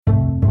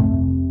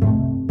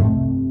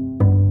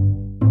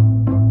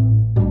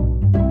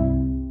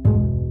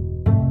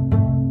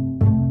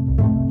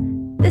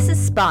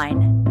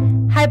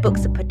Spine, How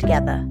Books Are Put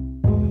Together.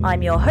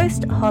 I'm your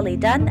host, Holly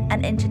Dunn,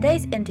 and in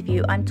today's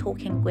interview I'm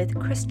talking with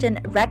Kristen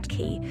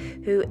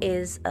Radtke, who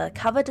is a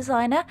cover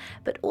designer,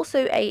 but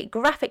also a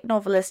graphic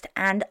novelist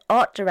and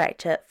art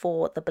director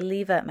for The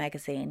Believer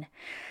magazine.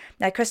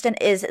 Now, Kristen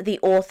is the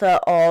author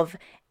of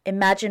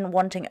Imagine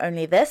Wanting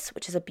Only This,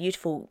 which is a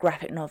beautiful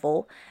graphic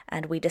novel,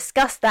 and we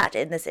discuss that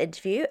in this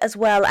interview, as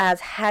well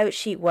as how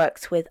she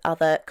works with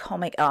other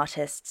comic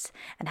artists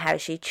and how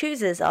she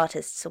chooses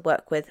artists to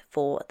work with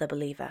for The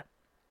Believer.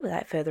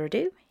 Without further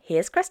ado,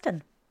 here's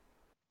Kristen.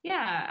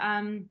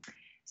 Yeah,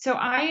 so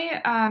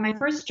my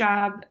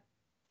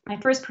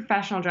first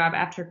professional job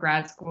after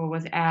grad school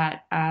was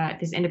at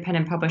this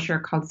independent publisher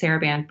called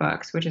Saraband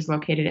Books, which is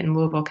located in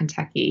Louisville,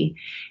 Kentucky.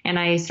 And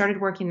I started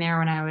working there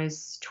when I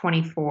was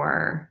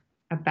 24,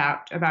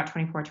 about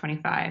 24,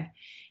 25.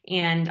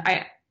 And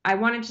I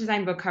wanted to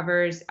design book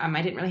covers.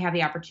 I didn't really have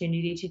the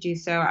opportunity to do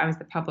so. I was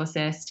the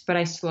publicist, but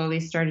I slowly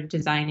started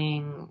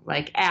designing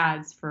like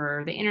ads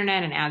for the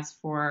internet and ads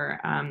for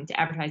to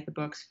advertise the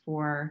books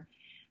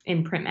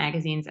in print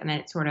magazines, and then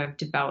it sort of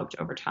developed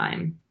over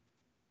time.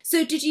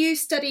 So did you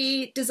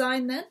study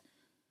design then?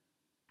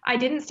 I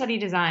didn't study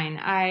design.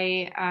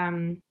 I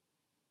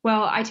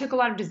took a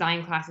lot of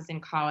design classes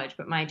in college,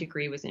 but my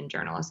degree was in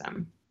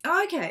journalism.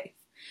 Oh, okay.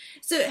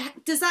 So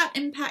does that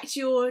impact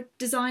your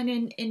design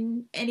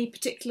in any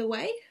particular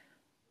way?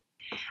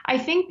 I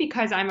think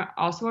because I'm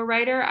also a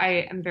writer,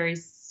 I am very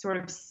sort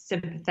of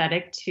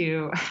sympathetic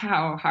to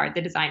how hard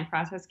the design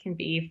process can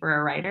be for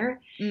a writer.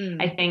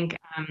 I think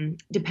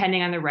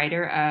depending on the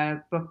writer,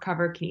 a book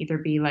cover can either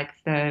be like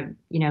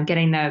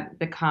getting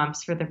the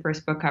comps for the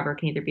first book cover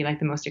can either be like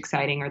the most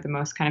exciting or the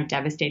most kind of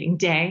devastating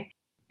day.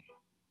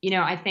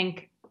 I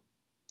think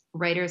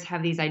writers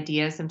have these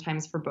ideas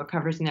sometimes for book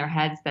covers in their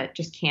heads that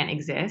just can't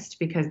exist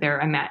because they're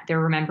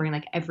remembering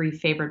like every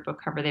favorite book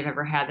cover they've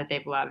ever had that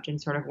they've loved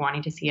and sort of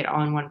wanting to see it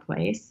all in one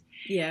place.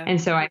 Yeah. And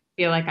so I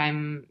feel like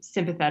I'm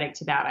sympathetic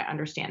to that. I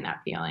understand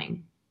that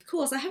feeling. Of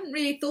course, I haven't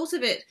really thought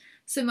of it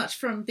so much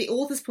from the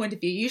author's point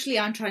of view. Usually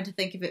I'm trying to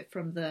think of it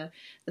from the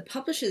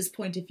publisher's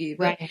point of view.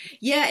 But right.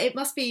 Yeah, it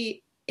must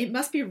be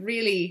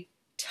really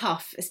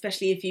tough,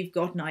 especially if you've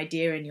got an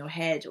idea in your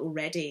head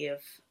already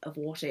of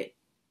what it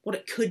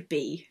could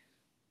be.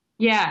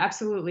 Yeah,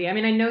 absolutely. I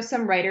mean, I know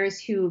some writers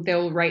who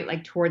they'll write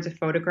like towards a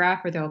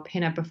photograph or they'll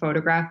pin up a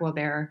photograph while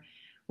they're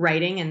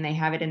writing and they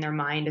have it in their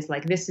mind as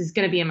like, this is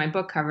going to be in my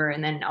book cover.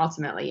 And then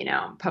ultimately,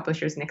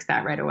 publishers nix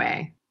that right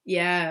away.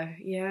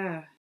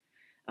 Yeah.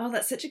 Oh,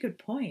 that's such a good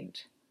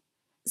point.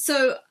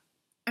 So,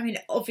 I mean,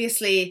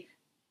 obviously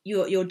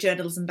your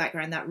journalism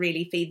background, that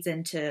really feeds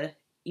into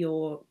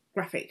your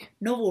graphic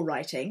novel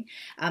writing.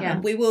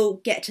 And we will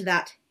get to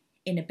that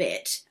in a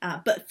bit.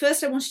 But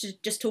first I wanted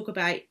to just talk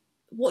about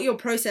what your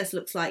process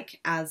looks like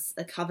as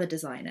a cover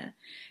designer,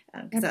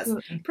 because that's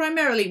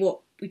primarily what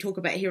we talk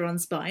about here on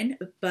Spine.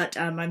 But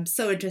I'm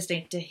so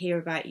interested to hear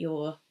about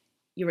your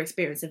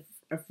experience of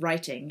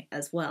writing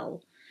as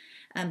well.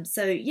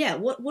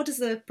 What does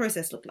the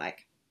process look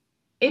like?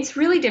 It's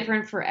really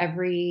different for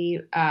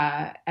every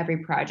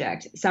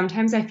project.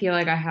 Sometimes I feel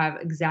like I have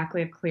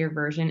exactly a clear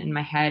version in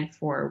my head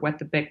for what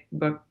the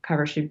book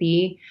cover should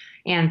be,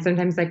 and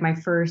sometimes like my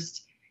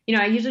first.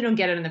 I usually don't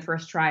get it in the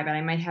first try, but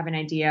I might have an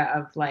idea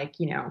of like,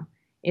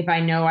 if I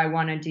know I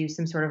want to do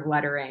some sort of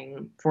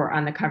lettering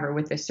on the cover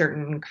with a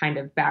certain kind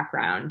of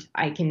background,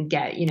 I can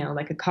get,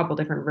 like a couple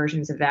different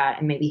versions of that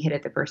and maybe hit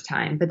it the first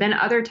time. But then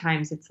other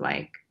times it's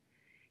like,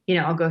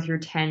 I'll go through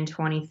 10,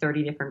 20,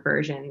 30 different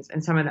versions,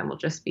 and some of them will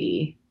just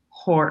be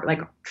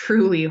like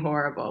truly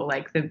horrible,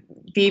 like the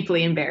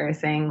deeply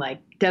embarrassing,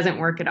 like doesn't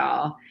work at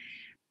all,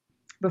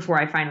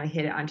 before I finally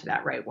hit it onto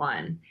that right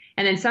one.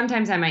 And then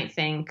sometimes I might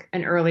think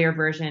an earlier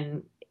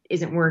version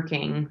isn't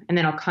working, and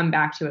then I'll come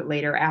back to it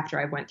later after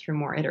I went through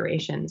more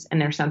iterations, and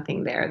there's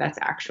something there that's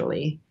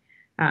actually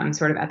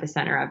sort of at the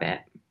center of it.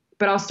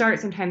 But I'll start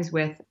sometimes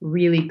with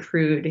really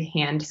crude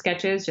hand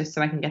sketches just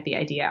so I can get the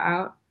idea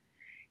out.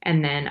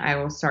 And then I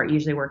will start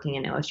usually working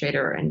in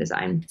Illustrator or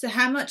InDesign. So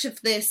how much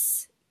of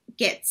this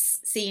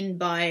gets seen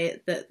by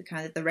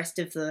the rest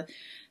of the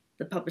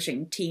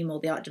publishing team or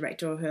the art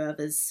director or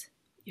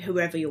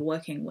whoever you're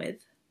working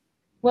with?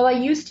 Well, I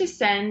used to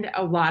send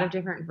a lot of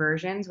different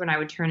versions when I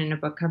would turn in a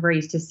book cover. I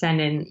used to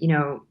send in,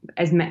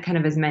 as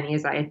many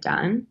as I had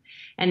done.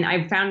 And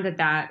I found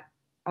that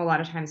a lot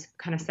of times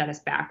kind of set us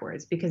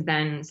backwards, because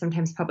then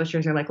sometimes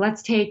publishers are like,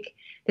 let's take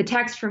the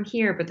text from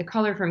here, but the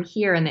color from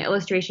here and the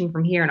illustration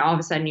from here. And all of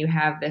a sudden you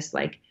have this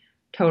like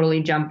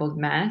totally jumbled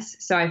mess.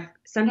 So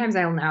sometimes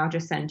I'll now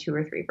just send 2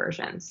 or 3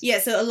 versions. Yeah.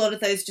 So a lot of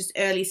those just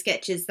early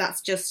sketches,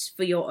 that's just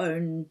for your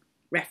own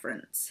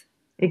reference.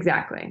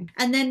 Exactly.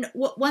 And then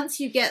once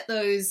you get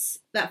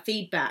that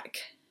feedback,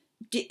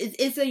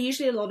 is there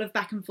usually a lot of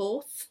back and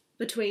forth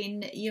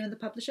between you and the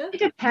publisher? It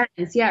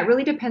depends. Yeah, it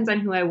really depends on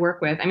who I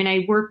work with. I mean,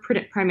 I work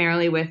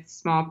primarily with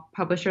small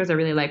publishers. I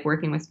really like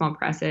working with small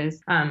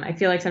presses. I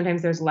feel like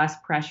sometimes there's less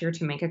pressure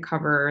to make a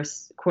cover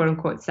quote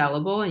unquote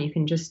sellable, and you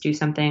can just do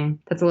something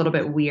that's a little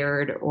bit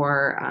weird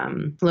or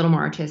a little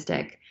more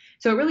artistic.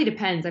 So it really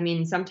depends. I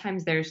mean,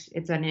 sometimes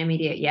it's an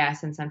immediate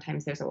yes, and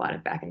sometimes there's a lot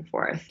of back and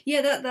forth.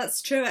 Yeah,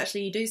 that's true.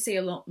 Actually, you do see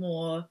a lot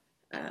more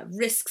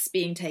risks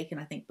being taken,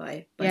 I think,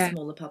 by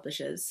smaller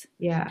publishers.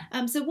 Yeah.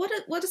 So what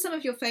are some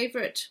of your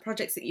favorite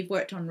projects that you've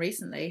worked on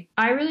recently?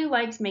 I really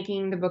liked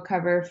making the book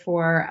cover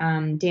for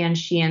Dan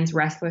Sheehan's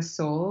Restless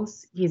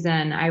Souls. He's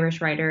an Irish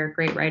writer,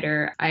 great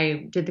writer.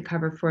 I did the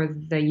cover for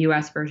the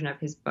US version of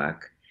his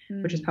book,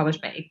 which is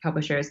published by 8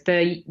 publishers.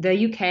 The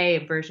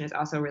UK version is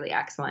also really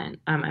excellent.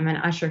 I'm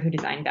not sure who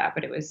designed that,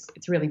 but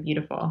it's really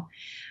beautiful.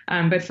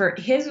 But for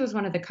his was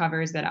one of the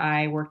covers that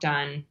I worked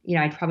on.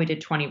 I probably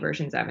did 20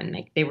 versions of,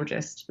 and it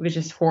was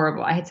just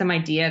horrible. I had some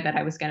idea that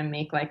I was going to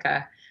make like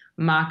a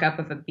mock-up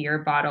of a beer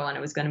bottle, and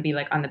it was going to be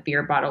like on the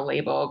beer bottle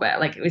label, but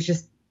like it was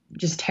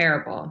just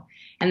terrible.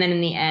 And then in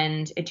the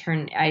end,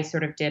 I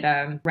sort of did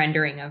a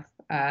rendering of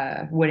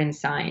wooden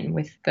sign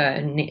with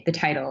the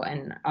title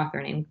and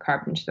author name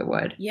carved into the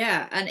wood.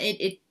 Yeah, and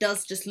it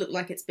does just look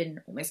like it's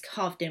been almost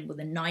carved in with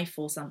a knife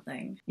or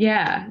something.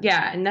 Yeah,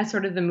 and that's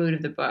sort of the mood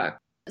of the book.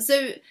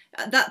 So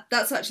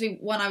that's actually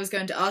one I was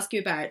going to ask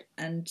you about,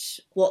 and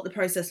what the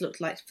process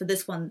looked like for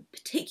this one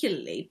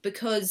particularly,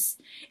 because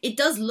it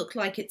does look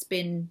like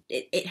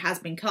it has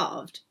been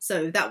carved.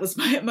 So that was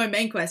my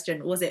main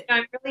question. Was it?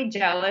 I'm really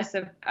jealous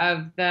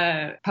of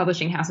the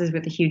publishing houses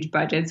with the huge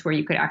budgets where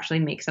you could actually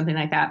make something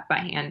like that by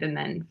hand and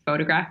then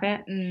photograph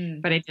it.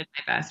 But I did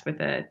my best with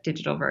the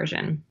digital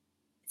version.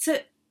 So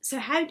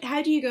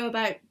how do you go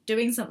about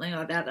doing something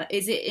like that?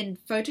 Is it in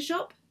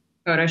Photoshop?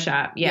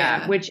 Photoshop,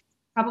 yeah. Which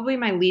probably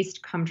my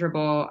least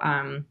comfortable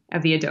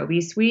of the Adobe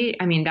suite.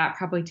 I mean, that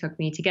probably took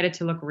me, to get it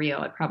to look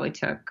real, it probably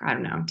took, I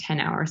don't know, 10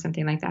 hours,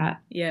 something like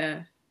that.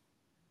 Yeah.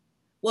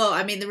 Well,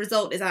 I mean, the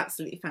result is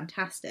absolutely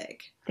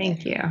fantastic.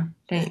 Thank you.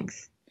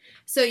 Thanks.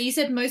 So you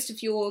said most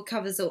of your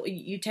covers, or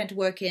you tend to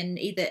work in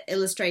either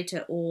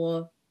Illustrator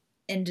or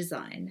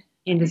InDesign.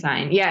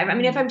 InDesign, yeah. I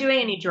mean, if I'm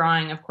doing any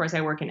drawing, of course,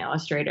 I work in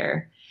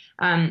Illustrator.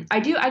 I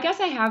guess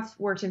I have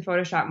worked in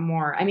Photoshop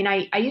more. I mean,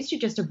 I used to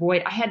just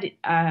avoid, I had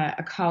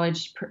a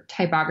college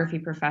typography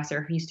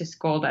professor who used to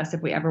scold us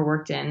if we ever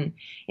worked in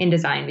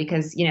InDesign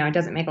because, it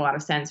doesn't make a lot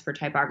of sense for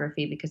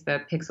typography because the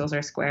pixels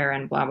are square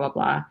and blah, blah,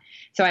 blah.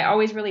 So I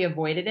always really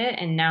avoided it.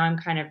 And now I'm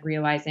kind of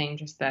realizing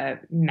just the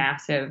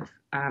massive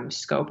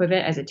scope of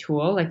it as a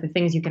tool. Like the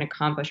things you can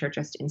accomplish are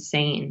just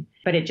insane,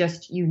 but it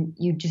just, you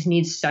just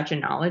need such a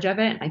knowledge of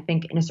it. And I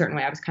think in a certain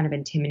way I was kind of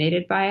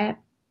intimidated by it.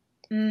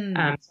 So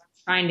I'm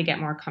trying to get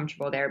more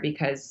comfortable there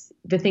because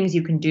the things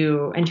you can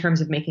do in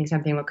terms of making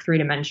something look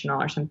 3-dimensional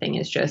or something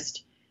is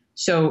just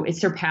so, it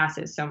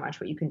surpasses so much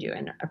what you can do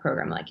in a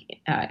program like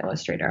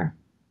Illustrator.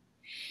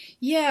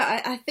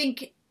 Yeah, I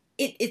think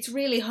it's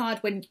really hard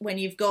when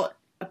you've got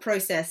a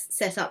process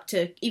set up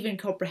to even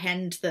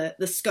comprehend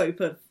the scope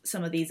of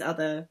some of these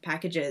other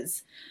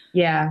packages.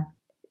 Yeah.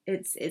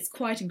 It's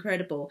quite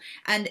incredible.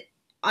 And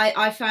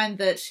I found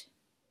that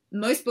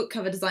most book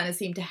cover designers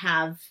seem to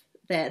have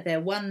their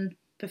one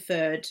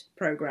preferred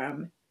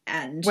program.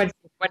 And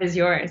what is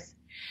yours?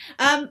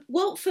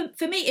 Well,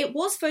 for me, it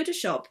was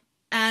Photoshop.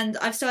 And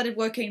I've started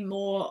working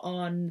more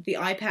on the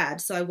iPad,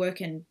 so I work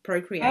in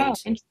Procreate. Oh,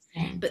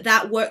 interesting. But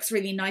that works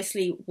really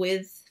nicely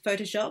with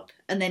Photoshop,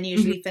 and then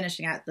usually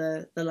finishing out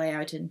the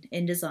layout in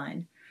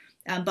InDesign.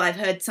 But I've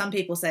heard some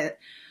people say that,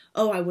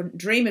 oh, I wouldn't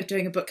dream of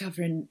doing a book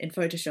cover in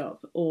Photoshop.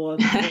 Or,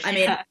 I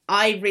mean,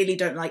 I really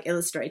don't like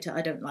Illustrator.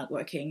 I don't like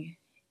working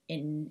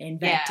in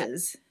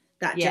vectors.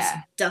 That just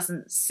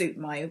doesn't suit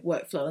my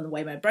workflow and the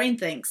way my brain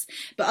thinks.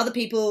 But other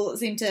people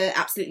seem to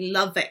absolutely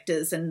love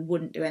vectors and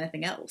wouldn't do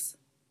anything else.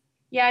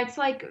 Yeah, it's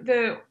like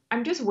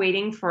I'm just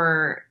waiting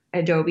for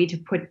Adobe to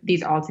put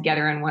these all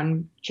together in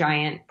one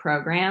giant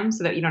program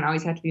so that you don't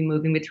always have to be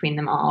moving between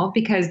them all.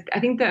 Because I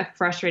think the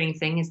frustrating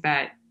thing is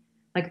that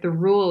like the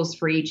rules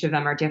for each of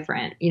them are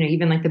different,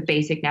 even like the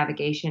basic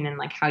navigation and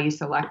like how you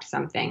select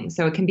something.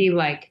 So it can be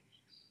like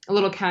a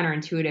little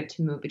counterintuitive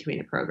to move between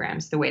the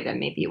programs the way that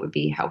maybe it would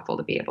be helpful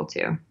to be able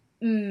to.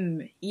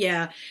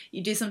 Yeah,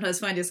 you do sometimes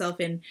find yourself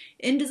in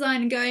InDesign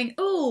and going,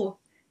 oh,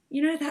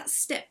 that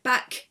step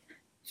back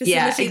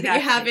facility that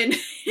you have in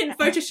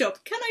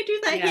Photoshop. Can I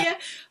do that here?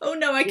 Oh,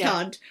 no, I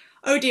can't.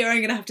 Oh, dear, I'm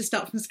going to have to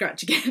start from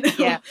scratch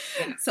again.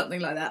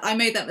 Something like that. I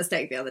made that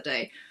mistake the other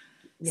day.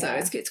 So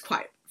it's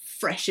quite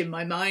fresh in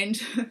my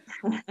mind.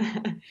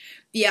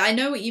 Yeah, I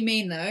know what you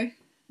mean, though.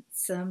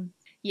 It's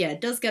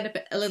it does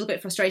get a little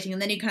bit frustrating. And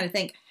then you kind of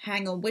think,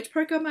 hang on, which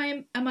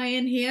program am I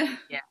in here?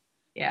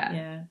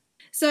 Yeah.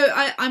 So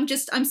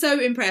I'm so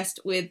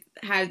impressed with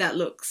how that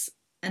looks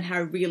and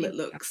how real it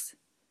looks.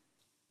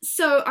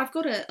 So I've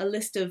got a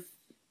list of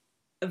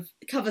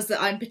covers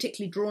that I'm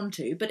particularly drawn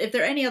to, but if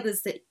there are any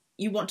others that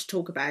you want to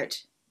talk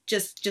about,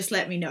 just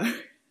let me know.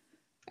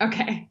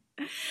 Okay.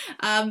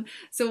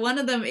 So one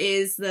of them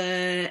is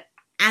the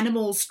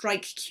Animals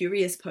Strike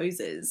Curious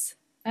Poses.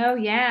 Oh,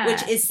 yeah.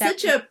 Which is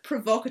such a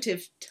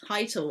provocative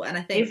title, and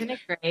I think... Isn't it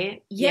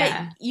great?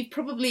 Yeah.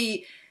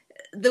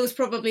 There was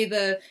probably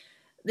the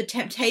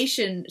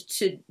temptation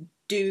to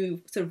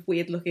do sort of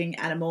weird-looking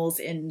animals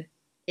in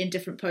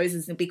different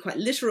poses and be quite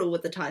literal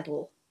with the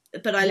title.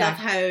 But I love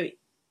how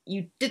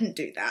you didn't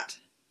do that.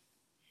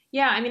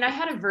 Yeah, I mean, I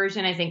had a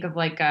version, I think, of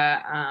like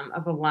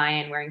a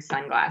lion wearing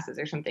sunglasses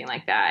or something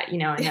like that, in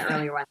the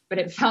earlier ones, but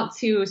it felt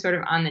too sort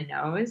of on the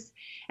nose.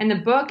 And the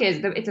book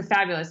it's a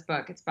fabulous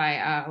book. It's by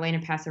Elena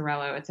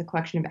Passarello. It's a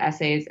collection of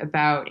essays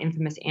about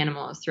infamous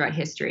animals throughout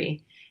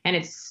history, and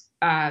it's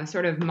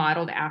sort of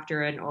modeled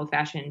after an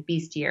old-fashioned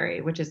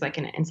bestiary, which is like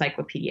an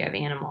encyclopedia of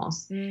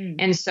animals.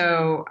 And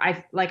so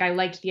I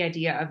liked the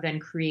idea of then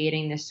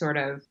creating this sort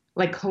of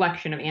like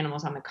collection of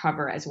animals on the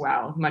cover as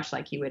well, much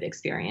like you would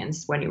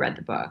experience when you read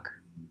the book.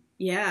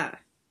 Yeah.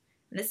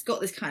 And it's got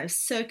this kind of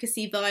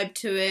circusy vibe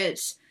to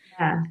it.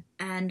 Yeah.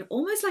 And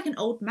almost like an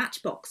old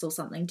Matchbox or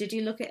something. Did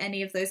you look at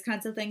any of those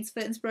kinds of things for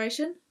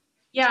inspiration?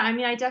 Yeah, I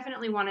mean, I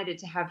definitely wanted it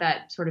to have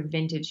that sort of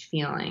vintage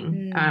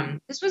feeling.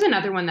 This was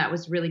another one that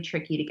was really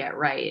tricky to get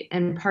right.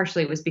 And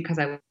partially it was because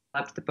I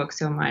loved the book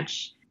so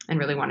much and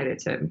really wanted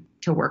it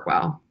to work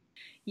well.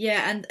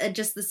 Yeah, and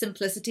just the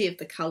simplicity of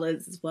the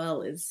colours as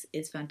well is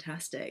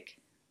fantastic.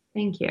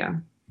 Thank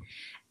you.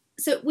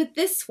 So with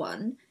this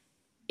one,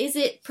 is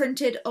it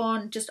printed is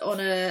it on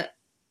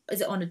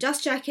a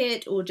dust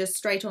jacket or just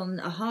straight on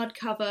a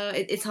hardcover?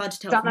 It's hard to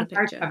tell from the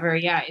picture. It's on a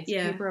hardcover, yeah.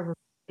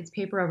 It's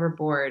paper over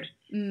board,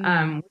 which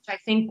I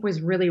think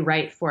was really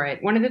right for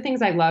it. One of the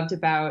things I loved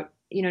about,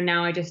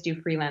 now I just do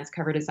freelance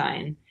cover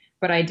design,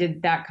 but I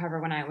did that cover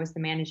when I was the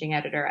managing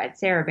editor at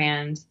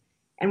Saraband.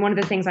 And one of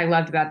the things I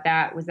loved about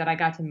that was that I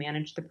got to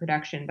manage the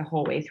production the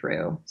whole way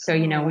through. So,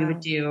 we would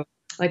do,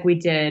 like we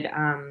did,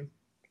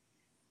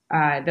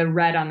 the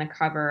red on the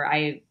cover,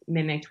 I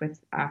mimicked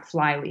with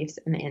fly leaves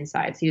in the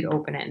inside. So you'd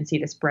open it and see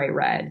this bright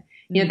red.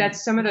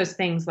 That's some of those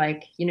things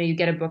like, you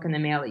get a book in the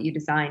mail that you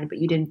designed, but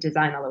you didn't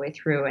design all the way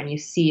through, and you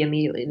see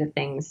immediately the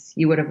things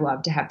you would have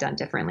loved to have done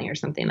differently or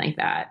something like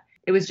that.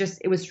 It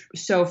was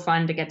so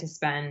fun to get to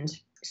spend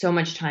so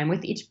much time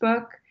with each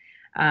book.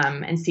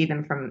 And see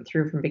them from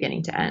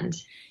beginning to end.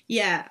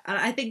 Yeah, and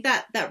I think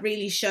that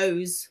really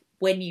shows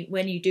when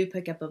you do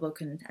pick up a book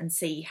and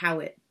see how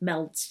it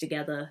melds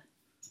together.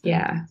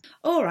 Yeah.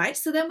 All right,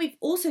 so then we've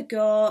also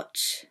got,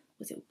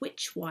 was it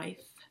Witch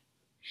Wife?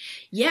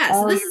 Yeah,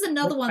 so this is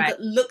another one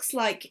that looks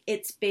like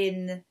it's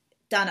been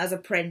done as a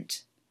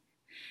print,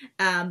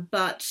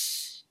 but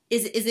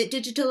is it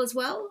digital as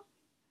well?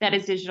 That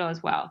is digital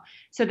as well.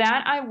 So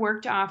that I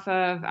worked off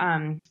of,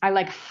 I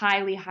like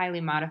highly,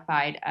 highly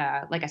modified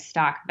like a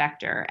stock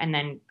vector and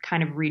then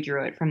kind of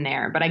redrew it from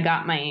there. But I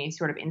got my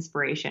sort of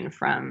inspiration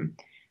from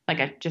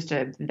like just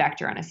a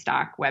vector on a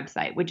stock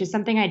website, which is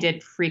something I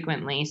did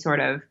frequently sort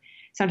of.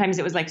 Sometimes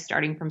it was like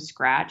starting from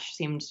scratch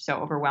seemed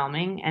so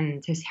overwhelming,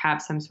 and to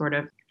have some sort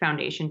of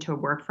foundation to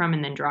work from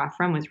and then draw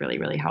from was really,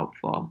 really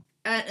helpful.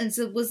 And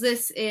so was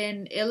this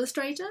in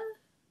Illustrator?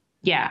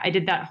 Yeah, I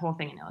did that whole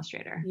thing in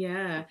Illustrator.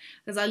 Yeah,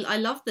 because I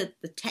love the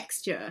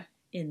texture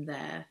in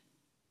there.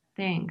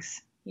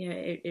 Thanks. Yeah,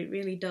 it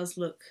really does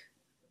look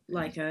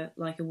like a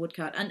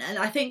woodcut. And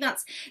I think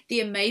that's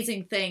the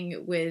amazing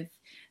thing with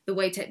the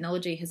way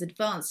technology has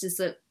advanced, is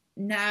that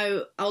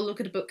now I'll look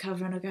at a book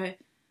cover and I'll go,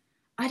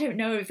 I don't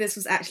know if this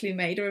was actually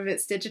made or if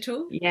it's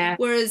digital. Yeah.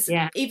 Whereas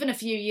even a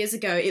few years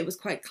ago, it was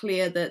quite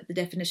clear that the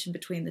definition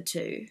between the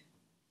two.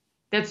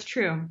 That's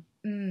true.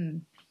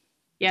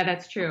 Yeah,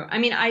 that's true. I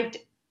mean,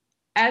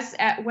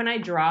 when I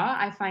draw,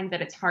 I find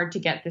that it's hard to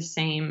get the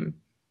same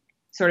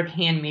sort of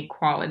handmade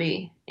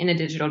quality in a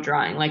digital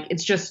drawing. Like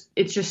it's just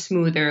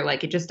smoother.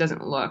 Like it just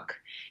doesn't look,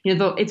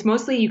 it's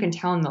mostly, you can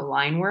tell in the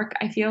line work,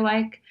 I feel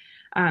like.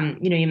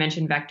 You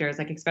mentioned vectors,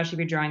 like especially if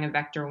you're drawing a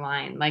vector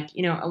line, like,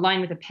 a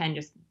line with a pen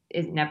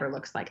it never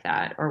looks like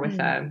that, or with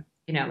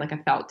like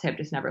a felt tip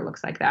just never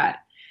looks like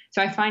that.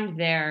 So I find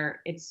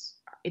it's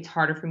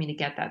harder for me to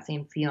get that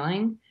same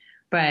feeling.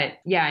 But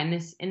yeah, in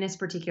this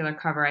particular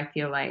cover, I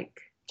feel like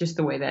just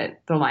the way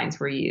that the lines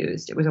were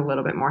used, it was a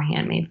little bit more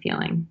handmade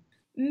feeling.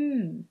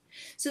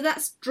 So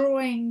that's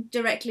drawing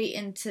directly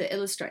into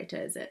Illustrator,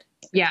 is it?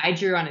 Yeah, I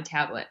drew on a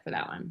tablet for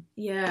that one.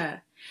 Yeah.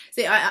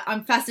 See,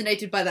 I'm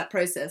fascinated by that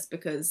process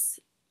because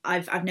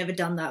I've never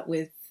done that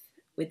with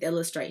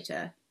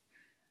Illustrator.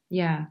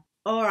 Yeah.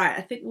 All right,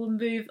 I think we'll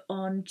move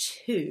on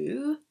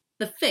to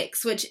the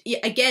Fix, which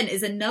again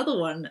is another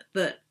one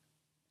that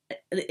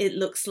it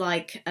looks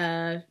like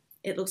a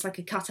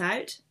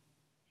cutout.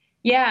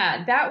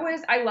 Yeah,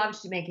 I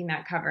loved making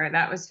that cover.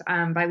 That was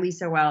by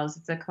Lisa Wells.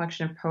 It's a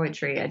collection of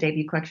poetry, a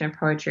debut collection of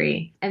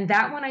poetry. And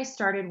that one I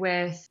started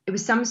with, it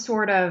was some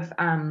sort of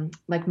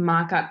like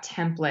mock-up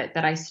template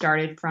that I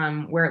started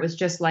from, where it was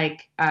just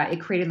like,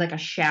 it created like a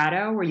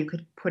shadow where you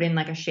could put in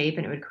like a shape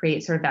and it would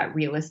create sort of that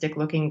realistic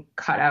looking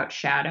cutout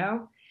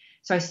shadow.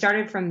 So I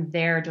started from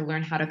there to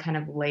learn how to kind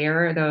of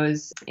layer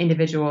those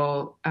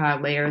individual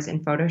layers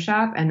in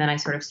Photoshop. And then I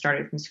sort of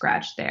started from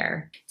scratch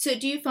there. So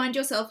do you find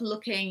yourself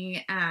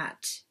looking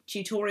at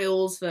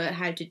tutorials for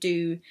how to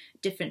do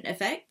different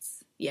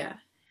effects? Yeah.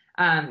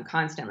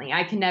 Constantly.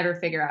 I can never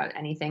figure out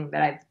anything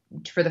that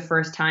I've, for the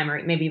first time,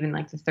 or maybe even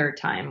like the third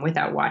time,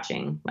 without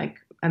watching like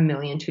a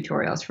million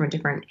tutorials from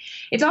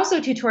it's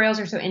also,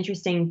 tutorials are so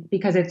interesting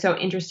because it's so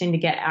interesting to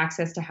get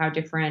access to how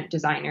different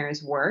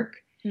designers work.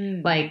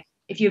 Like,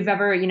 if you've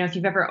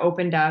ever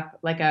opened up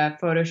like a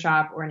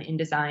Photoshop or an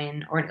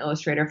InDesign or an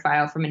Illustrator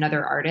file from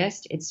another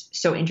artist, it's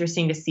so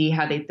interesting to see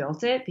how they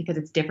built it because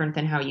it's different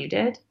than how you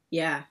did.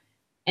 Yeah.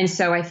 And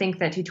so I think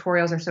that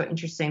tutorials are so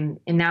interesting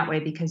in that way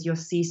because you'll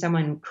see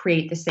someone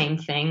create the same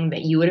thing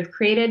that you would have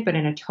created, but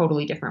in a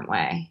totally different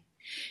way.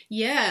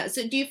 Yeah.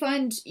 So do you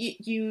find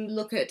you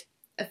look at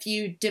a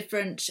few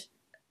different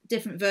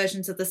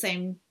versions of the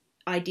same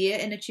idea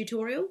in a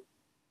tutorial?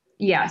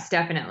 Yes,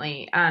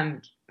 definitely.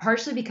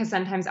 Partially because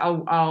sometimes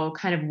I'll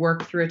kind of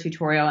work through a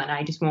tutorial and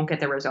I just won't get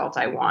the result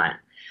I want.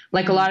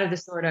 Like a lot of the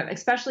sort of,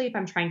 especially if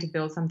I'm trying to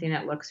build something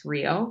that looks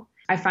real,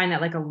 I find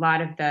that like a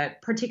lot of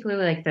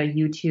particularly like the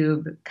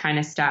YouTube kind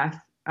of stuff,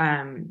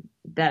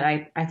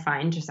 that I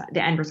find just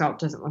the end result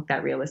doesn't look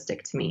that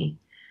realistic to me.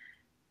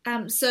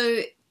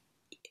 So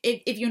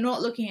if you're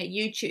not looking at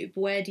YouTube,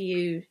 where do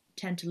you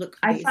tend to look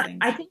for these things?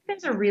 I think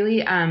there's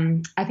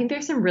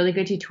some really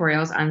good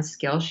tutorials on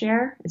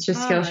Skillshare. It's just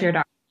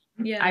Skillshare.com.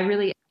 Yeah. I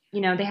really,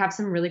 they have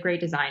some really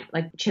great design.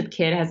 Like Chip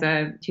Kid has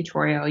a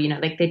tutorial,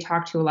 like they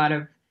talk to a lot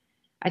of,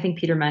 I think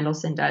Peter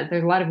Mendelsohn does.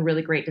 There's a lot of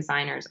really great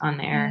designers on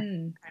there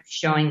kind of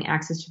showing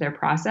access to their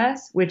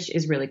process, which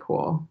is really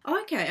cool.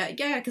 Okay.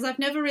 Yeah. Because I've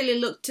never really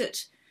looked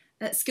at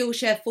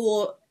Skillshare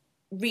for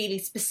really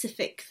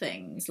specific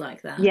things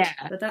like that. Yeah.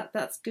 But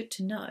that's good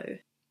to know.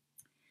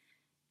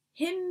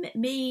 Him,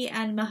 Me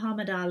and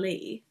Muhammad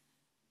Ali,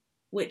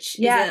 which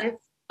is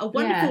a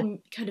wonderful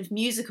kind of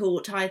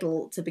musical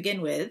title to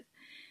begin with.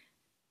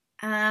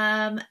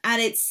 And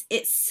it's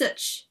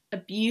such a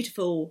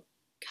beautiful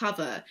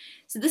cover.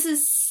 So this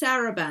is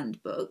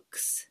Saraband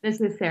Books. This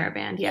is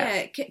Saraband,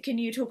 yeah. Can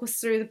you talk us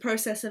through the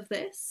process of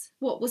this?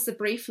 What was the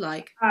brief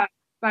like?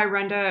 By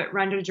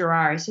Rhonda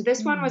Gerard. So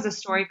this one was a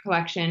story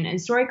collection, and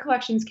story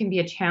collections can be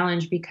a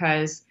challenge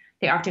because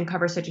they often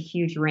cover such a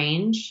huge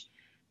range,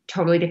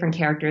 totally different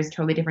characters,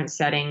 totally different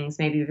settings,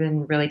 maybe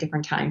even really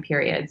different time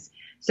periods.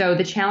 So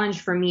the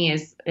challenge for me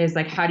is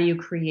like, how do you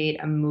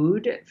create a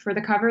mood for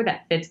the cover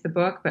that fits the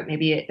book, but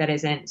maybe that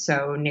isn't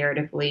so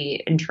narratively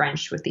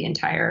entrenched with the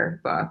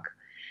entire book.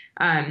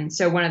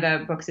 So one of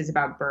the books is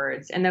about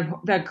birds, and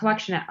the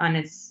collection on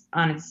its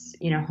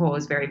whole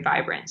is very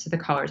vibrant. So the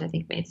colors I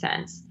think made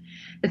sense.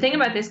 The thing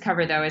about this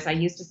cover though is I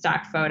used a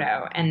stock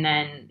photo, and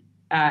then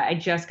I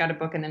just got a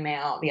book in the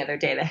mail the other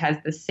day that has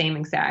the same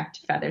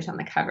exact feathers on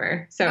the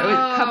cover. So it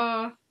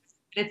was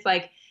it's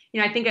like,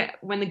 I think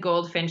when the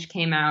Goldfinch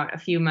came out a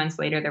few months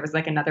later, there was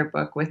like another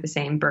book with the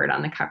same bird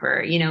on the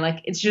cover.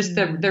 Like it's just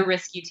the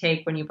risk you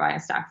take when you buy a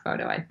stock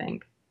photo, I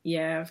think.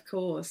 Yeah, of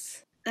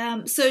course.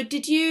 So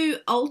did you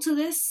alter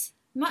this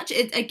much?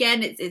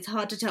 It's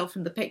hard to tell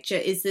from the picture.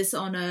 Is this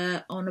on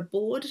a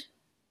board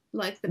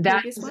like the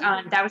previous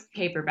one? That was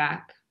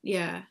paperback.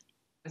 Yeah.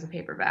 It was a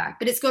paperback.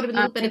 But it's got a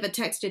little bit of a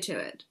texture to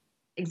it.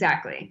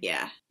 Exactly.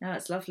 Yeah. No,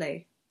 it's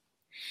lovely.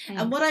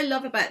 Thanks. And what I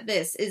love about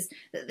this is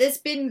that there's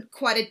been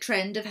quite a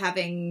trend of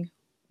having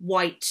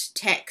white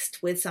text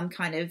with some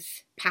kind of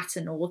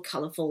pattern or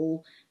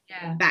colourful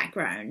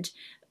background.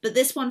 But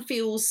this one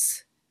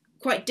feels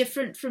quite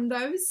different from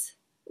those,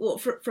 or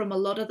from a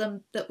lot of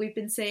them that we've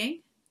been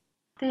seeing.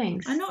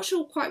 Thanks. I'm not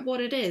sure quite what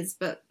it is,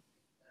 but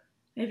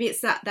maybe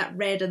it's that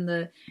red and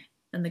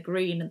the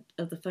green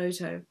of the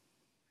photo.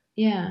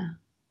 Yeah.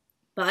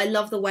 But I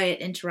love the way it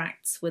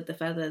interacts with the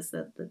feathers,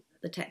 the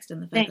text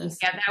and the feathers. Thanks.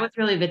 Yeah, that was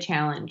really the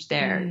challenge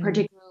there,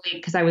 particularly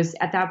because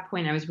at that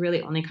point I was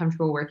really only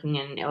comfortable working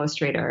in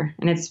Illustrator,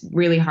 and it's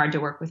really hard to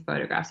work with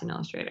photographs in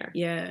Illustrator.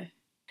 Yeah.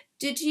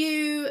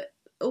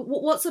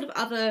 What sort of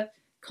other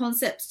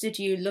concepts did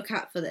you look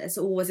at for this,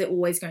 or was it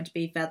always going to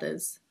be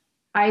feathers?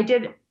 I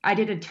did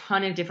a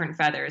ton of different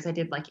feathers. I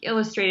did like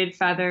illustrated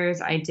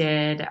feathers. I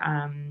did,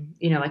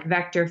 like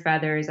vector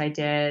feathers. I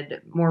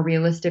did more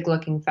realistic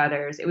looking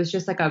feathers. It was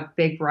just like a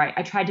big bright.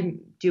 I tried to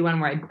do one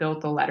where I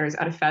built the letters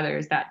out of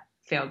feathers. That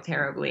failed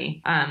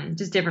terribly.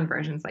 Just different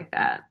versions like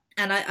that.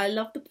 And I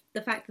love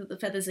the fact that the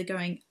feathers are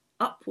going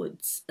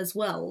upwards as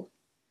well,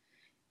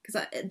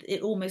 because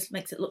it almost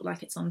makes it look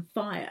like it's on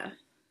fire.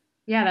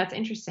 Yeah, that's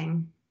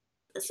interesting.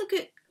 Let's look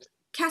at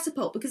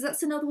Catapult, because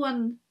that's another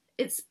one.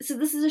 So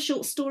this is a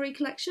short story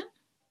collection?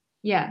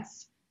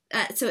 Yes.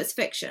 So it's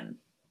fiction.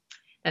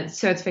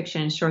 So it's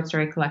fiction, short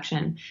story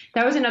collection.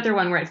 That was another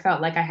one where it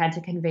felt like I had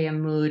to convey a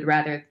mood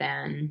rather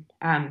than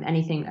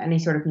any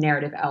sort of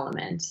narrative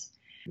element.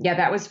 Yeah,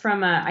 that was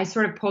I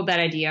sort of pulled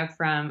that idea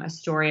from a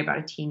story about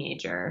a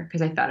teenager,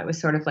 because I thought it was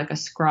sort of like a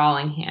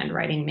scrawling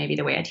handwriting, maybe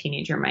the way a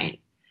teenager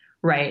might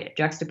write,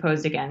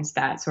 juxtaposed against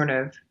that sort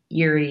of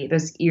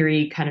those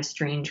eerie kind of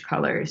strange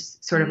colors,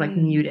 sort of like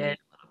muted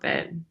a little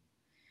bit.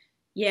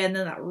 Yeah, and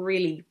then that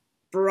really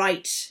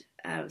bright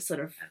sort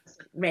of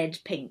red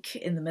pink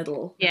in the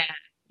middle.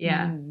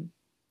 Yeah. And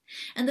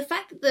the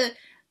fact that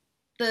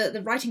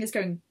the writing is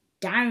going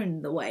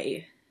down the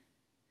way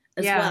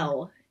as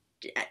well,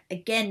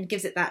 again,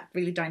 gives it that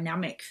really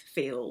dynamic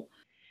feel.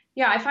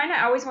 Yeah, I find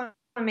I always want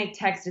to make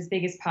text as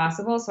big as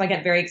possible, so I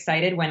get very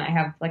excited when I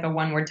have like a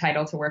one-word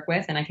title to work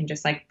with and I can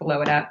just like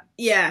blow it up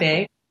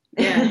big.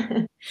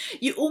 Yeah.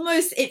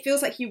 It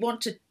feels like you want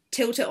to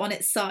tilt it on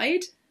its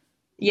side.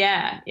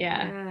 Yeah.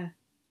 Yeah,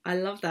 I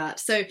love that.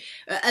 So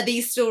are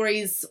these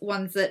stories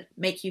ones that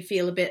make you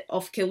feel a bit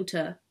off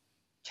kilter?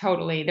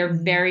 Totally. They're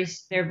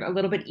a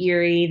little bit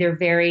eerie. They're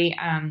very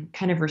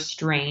kind of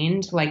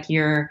restrained, like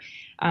you're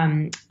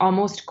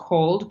almost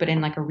cold, but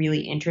in like a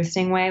really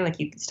interesting way. Like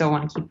you still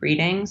want to keep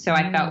reading. So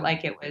I felt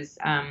like it was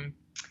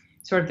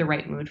sort of the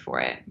right mood for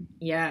it.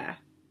 Yeah.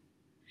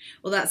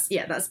 Well, that's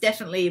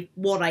definitely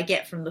what I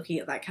get from looking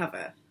at that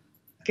cover.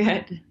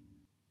 Good.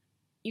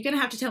 You're going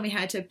to have to tell me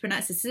how to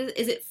pronounce this.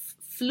 Is it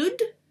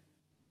Flood?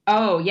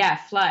 Oh, yeah,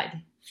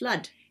 Flood.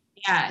 Flood.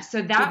 Yeah,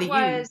 so that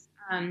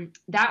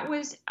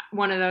was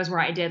one of those where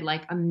I did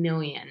like a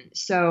million.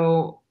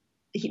 So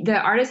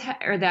the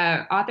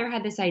author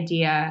had this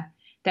idea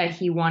that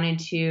he wanted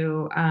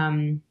to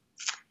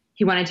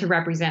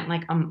represent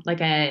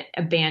like a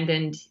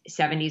abandoned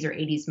 70s or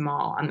 80s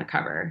mall on the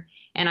cover.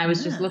 And I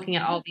was just looking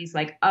at all these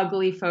like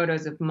ugly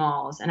photos of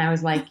malls. And I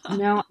was like,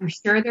 I'm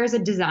sure there's a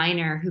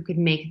designer who could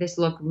make this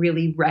look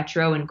really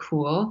retro and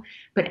cool.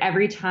 But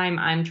every time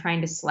I'm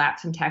trying to slap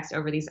some text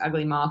over these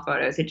ugly mall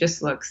photos, it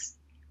just looks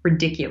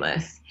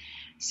ridiculous.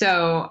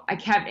 So I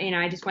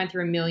just went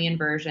through a million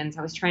versions.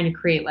 I was trying to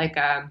create like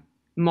a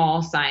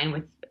mall sign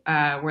with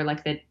where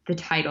like the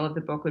title of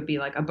the book would be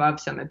like above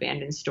some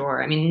abandoned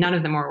store. I mean, none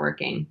of them were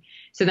working.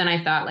 So then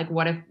I thought, like,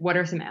 what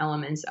are some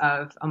elements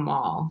of a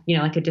mall?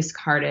 Like a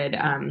discarded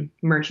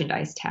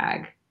merchandise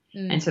tag.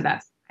 And so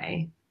that's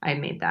why I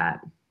made that.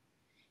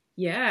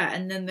 Yeah,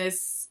 and then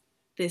there's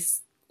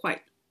this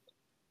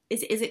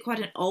is it quite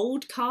an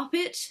old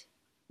carpet?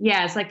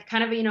 Yeah, it's like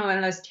kind of, one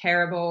of those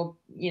terrible,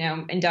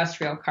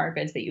 industrial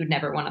carpets that you would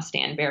never want to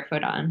stand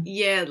barefoot on.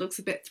 Yeah, it looks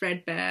a bit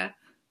threadbare.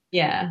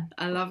 Yeah.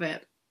 I love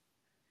it.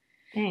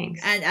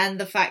 Thanks. And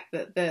the fact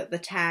that the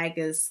tag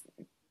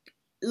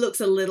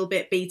looks a little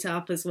bit beat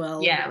up as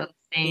well. Yeah, a little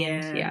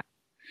stained. Yeah.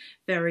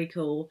 Very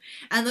cool.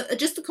 And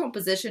just the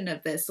composition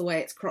of this, the way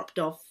it's cropped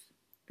off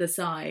the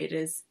side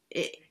is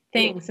it.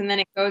 Thanks. And then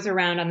it goes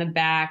around on the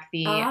back.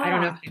 I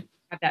don't know if I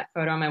have that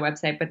photo on my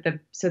website, but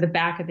the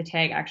back of the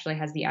tag actually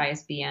has the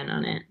ISBN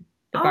on it,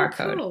 the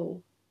barcode.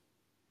 Cool.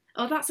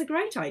 Oh, that's a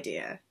great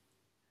idea.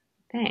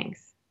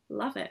 Thanks.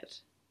 Love it.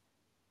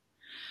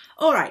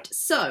 All right,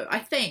 so I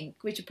think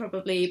we should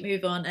probably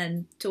move on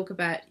and talk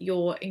about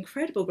your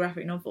incredible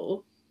graphic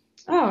novel.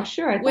 Oh,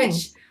 sure.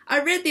 Which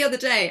I read the other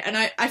day, and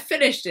I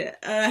finished it,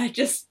 and I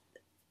just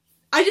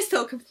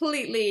felt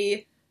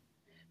completely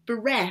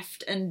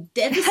bereft and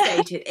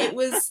devastated. It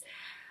was,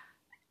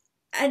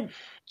 and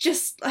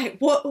just like,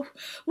 what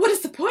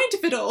is the point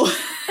of it all?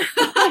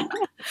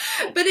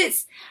 But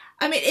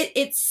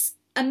it's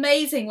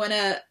amazing when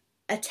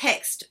a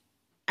text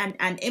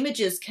and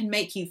images can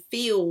make you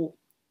feel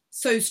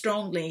so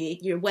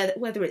strongly,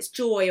 whether it's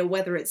joy or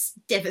whether it's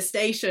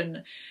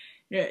devastation.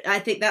 I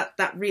think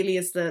that really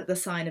is the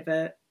sign of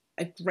a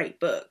great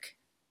book.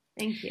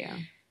 Thank you.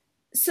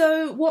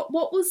 So what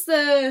was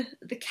the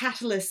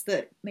catalyst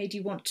that made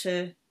you want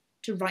to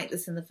write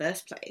this in the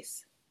first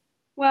place?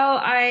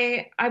 Well,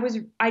 I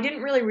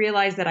didn't really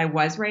realize that I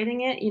was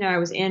writing it. I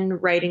was in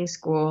writing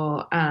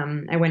school.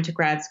 I went to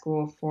grad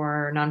school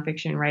for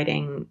nonfiction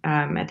writing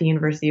at the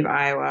University of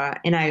Iowa,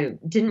 and I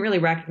didn't really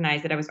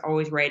recognize that I was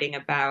always writing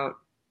about,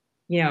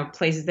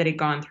 places that had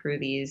gone through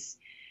these.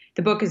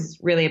 The book is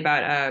really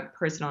about a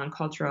personal and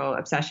cultural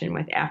obsession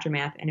with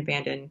aftermath and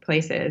abandoned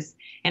places.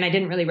 And I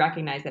didn't really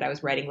recognize that I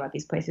was writing about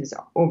these places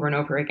over and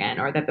over again,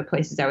 or that the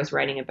places I was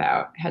writing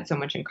about had so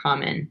much in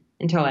common,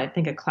 until I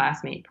think a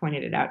classmate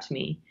pointed it out to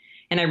me.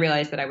 And I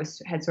realized that I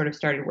had sort of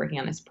started working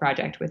on this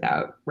project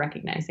without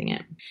recognizing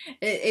it.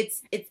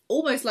 It's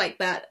almost like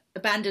that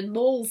abandoned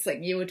malls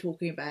thing you were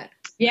talking about.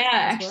 Yeah,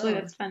 actually,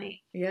 that's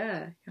funny.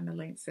 Yeah, kind of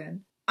links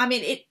in. I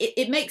mean,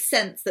 it makes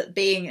sense that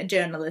being a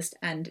journalist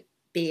and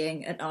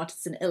being an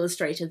artist and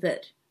illustrator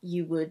that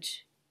you would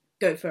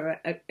go for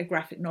a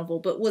graphic novel.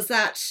 But was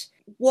that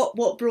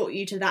what brought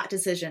you to that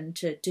decision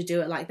to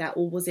do it like that,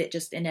 or was it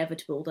just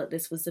inevitable that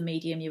this was the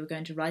medium you were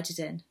going to write it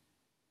in?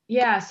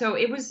 Yeah, so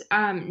it was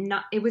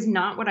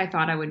not what I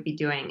thought I would be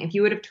doing. If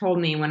you would have told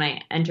me when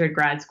I entered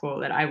grad school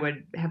that I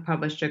would have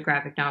published a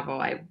graphic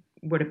novel, I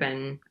would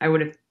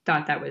have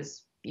thought that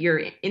your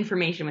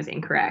information was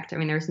incorrect. I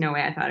mean, there's no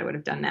way I thought I would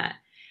have done that.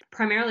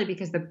 Primarily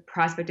because the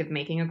prospect of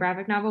making a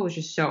graphic novel was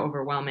just so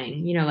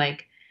overwhelming.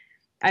 Like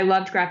I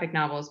loved graphic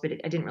novels, but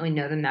I didn't really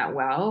know them that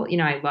well.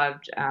 I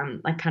loved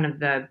like kind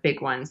of the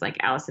big ones like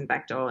Alison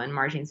Bechdel and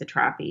Marjane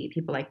Satrapi,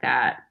 people like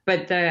that.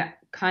 But the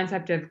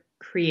concept of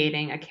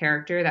creating a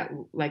characters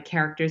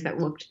that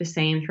looked the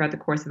same throughout the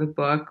course of a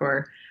book,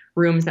 or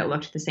rooms that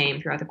looked the same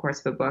throughout the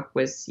course of a book,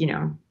 was,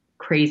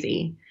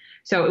 crazy.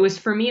 So it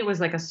was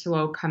like a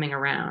slow coming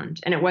around.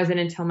 And it wasn't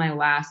until my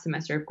last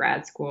semester of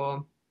grad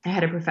school, I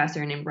had a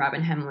professor named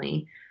Robin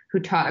Hemley who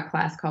taught a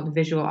class called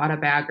Visual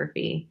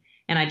Autobiography.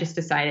 And I just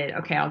decided,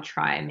 okay, I'll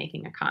try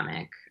making a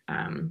comic.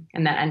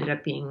 And that ended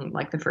up being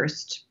like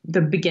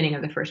the beginning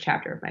of the first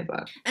chapter of my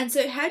book. And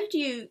so how did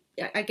you,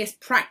 I guess,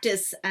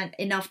 practice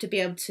enough to be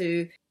able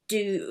to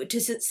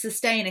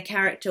sustain a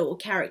character or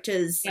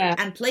characters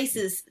and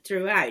places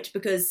throughout?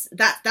 Because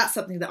that's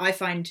something that I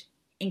find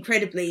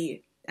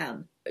incredibly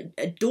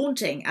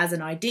daunting as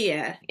an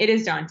idea. It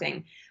is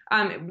daunting.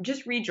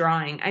 Just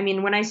redrawing. I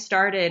mean, when I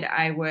started,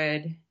 it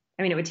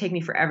would take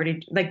me forever to,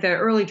 like, the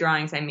early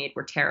drawings I made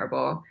were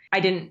terrible.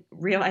 I didn't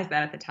realize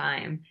that at the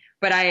time.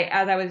 But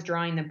as I was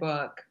drawing the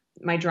book,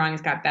 my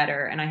drawings got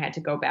better and I had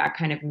to go back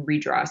kind of and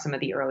redraw some of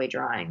the early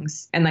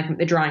drawings. And like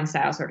the drawing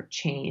style sort of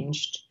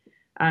changed.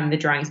 The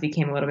drawings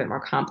became a little bit more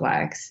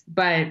complex.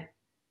 But,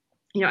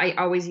 I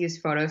always use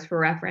photos for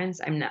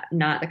reference. I'm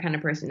not the kind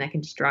of person that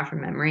can just draw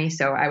from memory.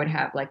 So I would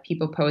have like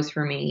people pose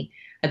for me.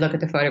 I'd look at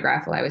the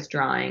photograph while I was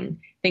drawing,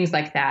 things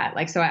like that.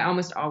 Like, so I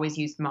almost always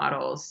used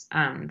models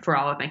for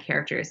all of my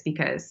characters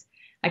because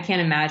I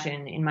can't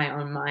imagine in my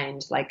own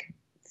mind, like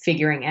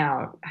figuring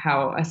out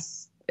how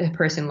a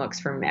person looks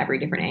from every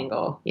different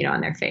angle,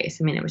 on their face.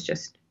 I mean, it was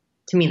just,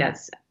 to me,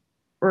 that's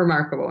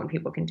remarkable when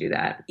people can do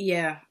that.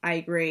 Yeah, I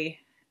agree.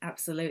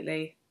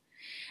 Absolutely.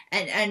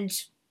 And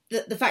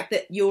the fact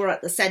that you're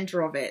at the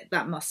center of it,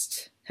 that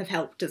must have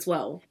helped as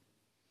well.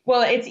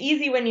 Well, it's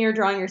easy when you're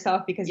drawing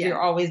yourself because you're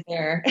always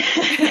there.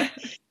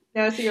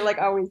 So you're like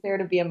always there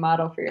to be a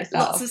model for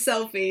yourself. Lots of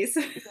selfies.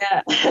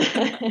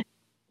 Yeah.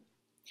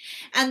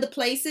 And the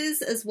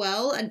places as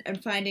well,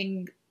 and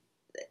finding,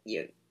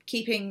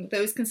 keeping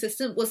those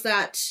consistent, was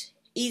that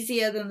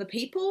easier than the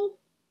people?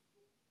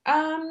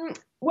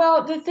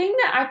 Well, the thing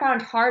that I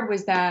found hard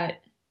was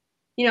that,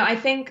 I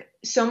think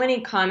so many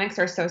comics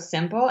are so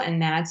simple,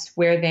 and that's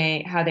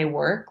how they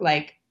work.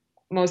 Like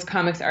most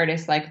comics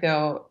artists, like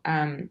they'll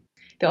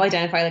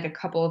identify like a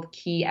couple of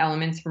key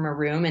elements from a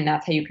room, and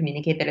that's how you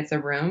communicate that it's a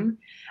room.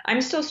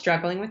 I'm still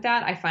struggling with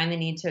that. I find the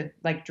need to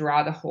like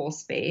draw the whole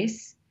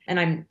space,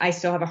 and I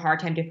still have a hard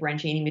time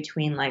differentiating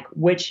between like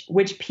which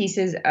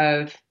pieces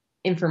of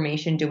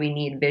information do we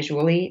need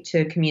visually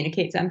to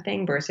communicate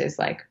something versus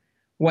like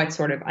what's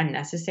sort of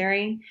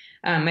unnecessary.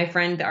 My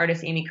friend, the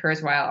artist Amy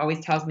Kurzweil,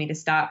 always tells me to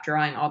stop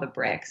drawing all the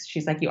bricks.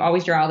 She's like, you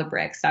always draw all the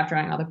bricks. Stop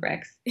drawing all the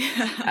bricks.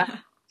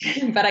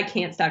 But I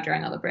can't stop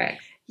drawing all the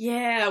bricks.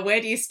 Yeah,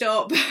 where do you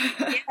stop?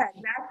 Yeah,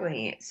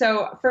 exactly.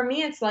 So for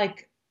me, it's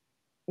like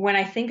when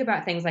I think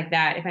about things like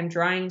that, if I'm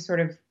drawing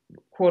sort of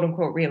quote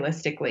unquote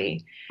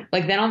realistically,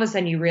 like then all of a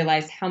sudden you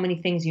realize how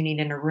many things you need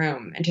in a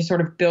room, and to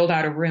sort of build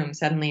out a room,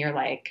 suddenly you're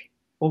like,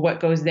 well,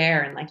 what goes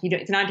there? And like,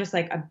 it's not just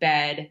like a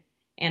bed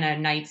and a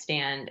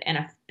nightstand and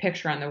a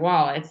picture on the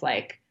wall. It's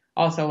like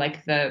also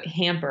like the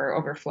hamper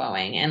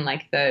overflowing and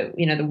like the,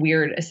 the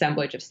weird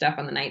assemblage of stuff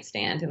on the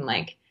nightstand, and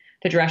like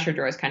the dresser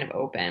drawer is kind of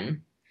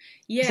open.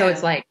 Yeah. So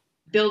it's like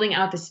building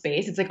out the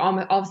space. It's like all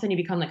of a sudden you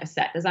become like a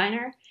set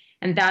designer.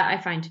 And that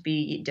I find to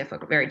be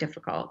difficult, very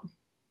difficult.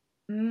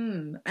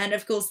 And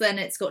of course, then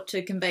it's got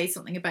to convey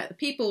something about the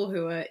people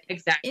who are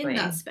in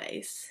that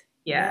space.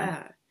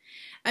 Yeah.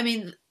 I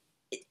mean,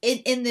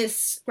 in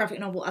this graphic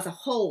novel as a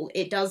whole,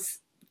 it does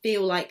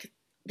feel like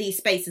these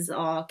spaces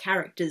are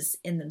characters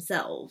in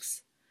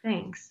themselves.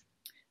 Thanks.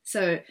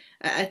 So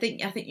I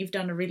think you've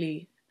done a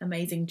really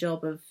amazing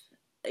job of,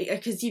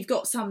 because you've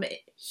got some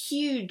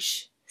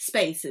huge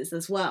spaces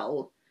as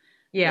well.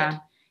 Yeah.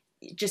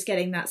 Just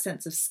getting that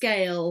sense of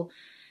scale,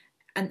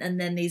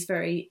 and then these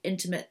very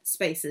intimate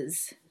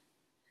spaces,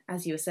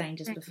 as you were saying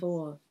just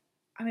before.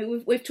 I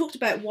mean, we've talked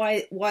about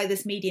why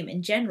this medium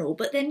in general,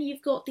 but then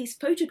you've got these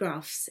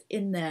photographs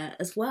in there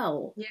as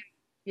well. Yeah.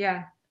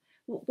 Yeah.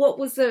 What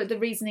was the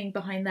reasoning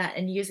behind that,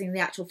 and using the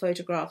actual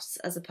photographs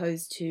as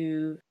opposed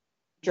to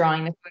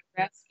drawing the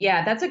photographs?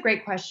 Yeah, that's a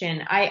great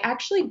question. I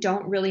actually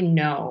don't really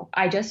know.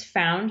 I just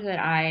found that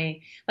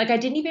I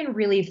didn't even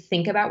really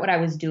think about what I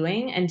was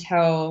doing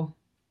until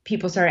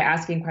people started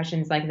asking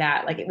questions like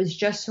that. Like, it was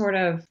just sort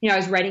of, I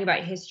was writing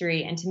about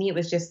history, and to me it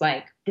was just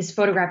like, this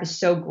photograph is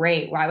so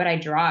great. Why would I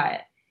draw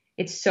it?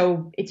 It's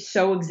so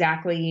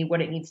exactly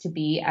what it needs to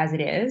be as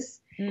it is.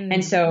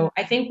 And so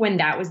I think when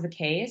that was the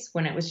case,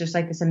 when it was just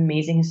like this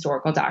amazing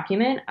historical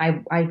document,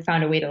 I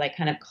found a way to like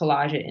kind of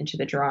collage it into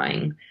the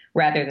drawing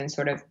rather than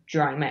sort of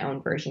drawing my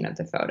own version of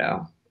the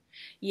photo.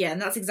 Yeah,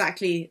 and that's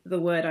exactly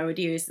the word I would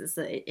use, is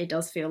that it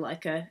does feel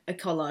like a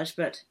collage.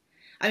 But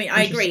I mean,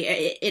 I agree,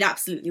 it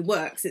absolutely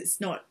works.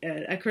 It's not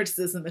a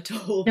criticism at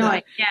all. No,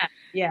 but,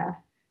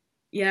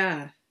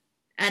 yeah.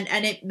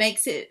 And it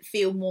makes it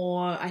feel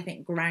more, I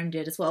think,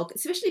 grounded as well,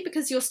 especially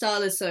because your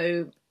style is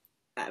so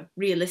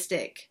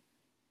realistic.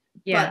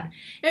 Yeah.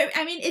 But,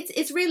 I mean,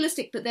 it's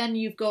realistic, but then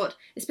you've got,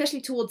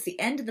 especially towards the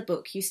end of the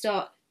book, you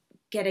start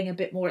getting a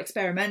bit more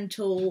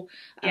experimental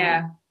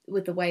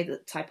with the way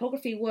that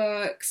typography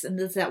works. And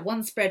there's that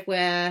one spread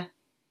where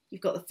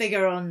you've got the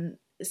figure on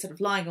sort of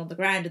lying on the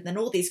ground, and then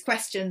all these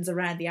questions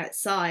around the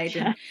outside.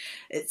 And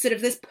it's sort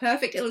of this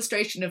perfect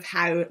illustration of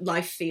how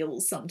life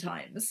feels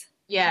sometimes.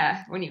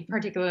 Yeah,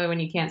 particularly when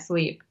you can't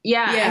sleep.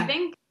 Yeah, I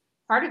think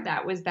part of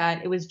that was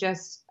that it was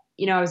just,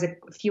 I was a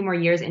few more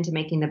years into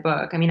making the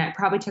book. I mean, it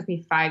probably took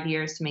me 5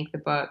 years to make the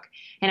book.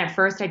 And at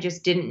first I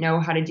just didn't know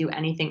how to do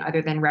anything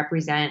other than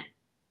represent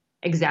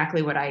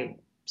exactly what I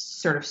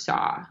sort of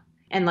saw.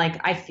 And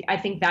like, I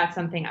think that's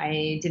something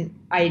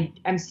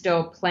I'm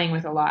still playing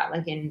with a lot,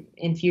 like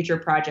in future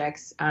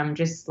projects,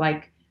 just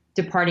like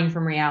departing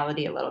from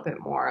reality a little bit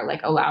more, like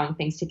allowing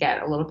things to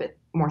get a little bit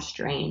more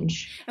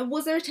strange. And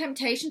was there a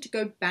temptation to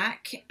go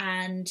back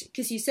and,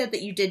 because you said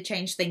that you did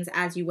change things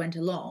as you went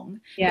along,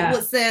 Yeah. but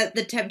was there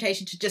the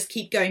temptation to just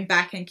keep going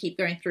back and keep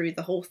going through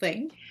the whole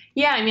thing?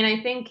 Yeah, I mean,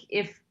 I think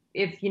if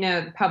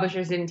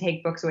publishers didn't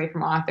take books away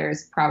from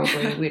authors,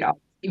 probably we'd all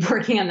be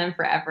working on them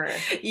forever.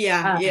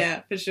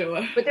 Yeah, for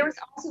sure. But there was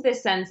also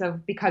this sense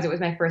of, because it was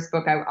my first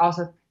book, I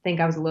also think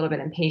I was a little bit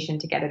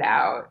impatient to get it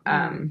out,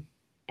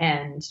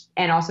 and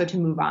also to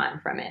move on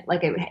from it.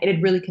 Like it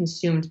had really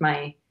consumed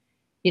my,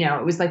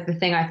 it was like the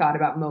thing I thought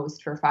about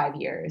most for 5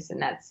 years,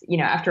 and that's,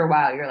 after a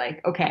while you're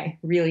like, okay,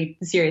 really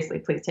seriously,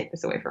 please take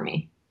this away from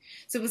me.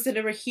 So was it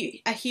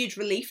a huge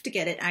relief to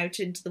get it out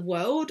into the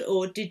world,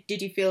 or did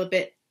you feel a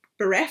bit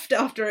bereft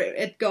after it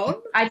had gone?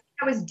 I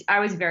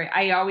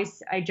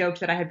joked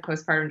that I had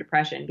postpartum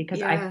depression,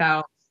 because I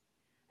felt,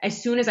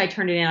 as soon as I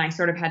turned it in, I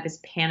sort of had this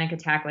panic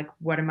attack, like,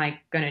 what am I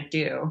going to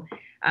do?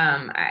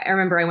 I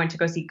remember I went to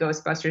go see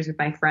Ghostbusters with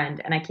my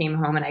friend, and I came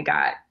home and I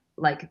got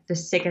like the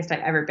sickest I've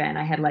ever been.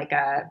 I had like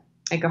a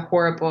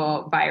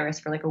horrible virus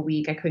for like a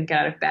week. I couldn't get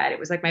out of bed. It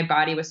was like my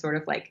body was sort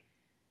of like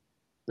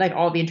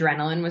all the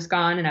adrenaline was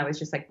gone, and I was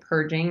just like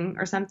purging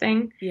or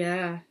something.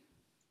 Yeah.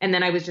 And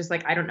then I was just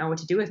like, I don't know what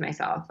to do with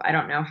myself. I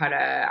don't know how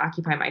to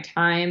occupy my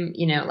time.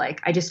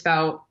 Like I just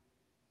felt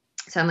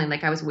suddenly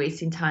like I was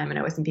wasting time and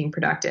I wasn't being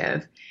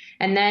productive.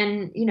 And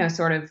then,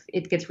 sort of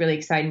it gets really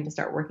exciting to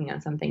start working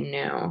on something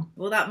new.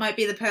 Well, that might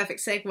be the perfect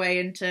segue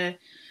into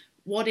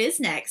what is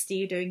next. Are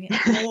you doing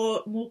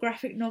more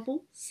graphic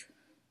novels?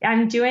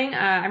 I'm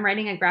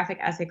writing a graphic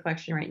essay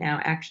collection right now,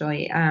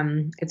 actually.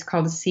 It's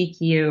called Seek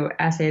You: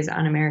 Essays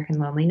on American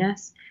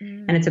Loneliness.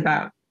 And it's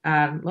about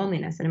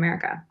loneliness in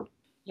America.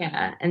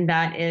 Yeah, and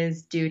that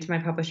is due to my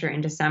publisher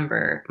in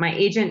December. My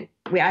agent,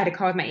 I had a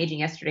call with my agent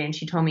yesterday, and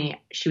she told me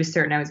she was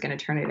certain I was going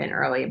to turn it in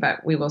early,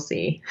 but we will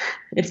see.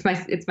 It's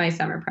my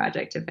summer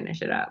project to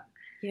finish it up.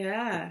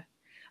 Yeah.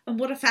 And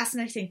what a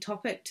fascinating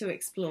topic to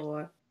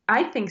explore.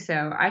 I think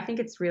so. I think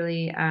it's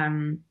really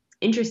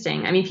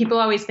interesting. I mean, people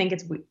always think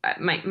it's,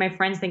 my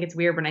friends think it's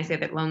weird when I say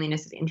that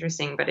loneliness is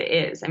interesting, but it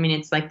is. I mean,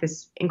 it's like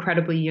this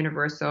incredibly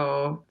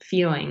universal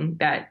feeling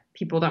that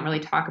people don't really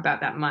talk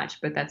about that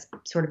much, but that's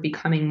sort of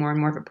becoming more and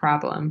more of a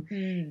problem.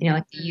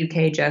 Like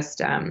the UK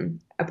just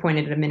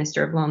appointed a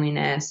minister of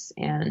loneliness,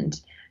 and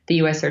the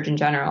US Surgeon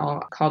General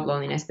called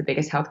loneliness the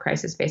biggest health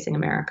crisis facing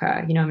America.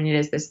 I mean, it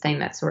is this thing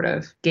that's sort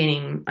of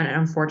gaining an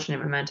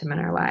unfortunate momentum in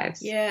our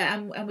lives. Yeah,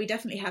 and we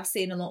definitely have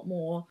seen a lot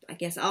more, I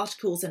guess,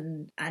 articles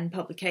and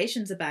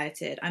publications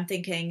about it. I'm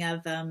thinking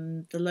of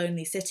The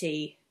Lonely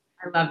City.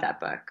 I love that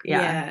book.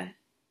 Yeah.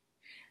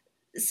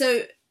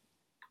 So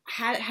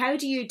how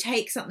do you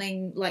take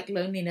something like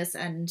loneliness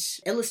and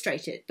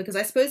illustrate it? Because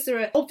I suppose there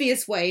are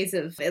obvious ways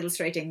of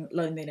illustrating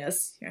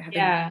loneliness,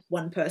 having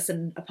one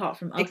person apart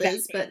from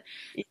others. Exactly.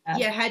 But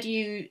how do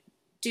you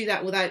do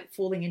that without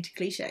falling into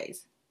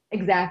cliches?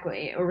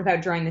 Exactly, or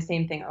without drawing the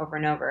same thing over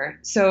and over.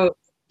 So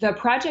the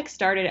project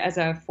started as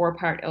a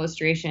 4-part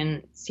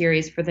illustration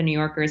series for the New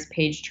Yorker's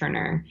page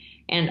turner.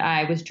 And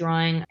I was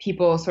drawing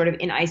people sort of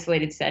in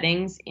isolated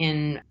settings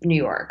in New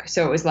York.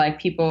 So it was like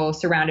people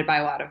surrounded by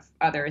a lot of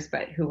others,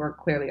 but who were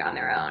clearly on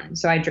their own.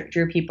 So I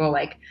drew people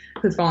like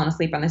who'd fallen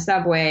asleep on the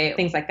subway,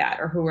 things like that,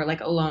 or who were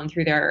like alone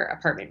through their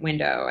apartment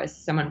window as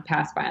someone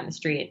passed by on the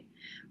street.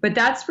 But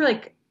that's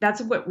what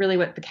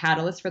the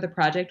catalyst for the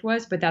project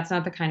was, but that's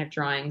not the kind of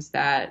drawings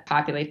that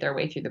populate their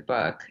way through the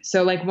book.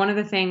 So like one of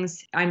the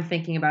things I'm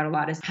thinking about a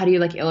lot is how do you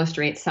like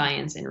illustrate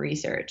science and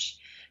research?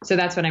 So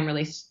that's what I'm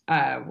really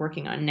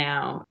working on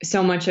now.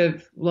 So much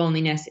of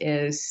loneliness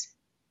is,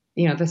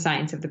 the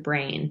science of the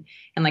brain,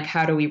 and like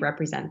how do we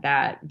represent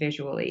that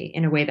visually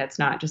in a way that's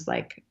not just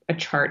like a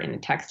chart in a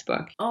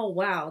textbook. Oh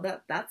wow,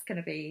 that's going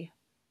to be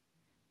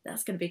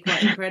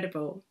quite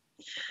incredible.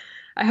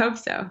 I hope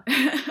so.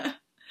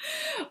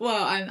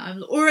 Well,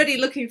 I'm already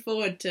looking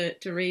forward to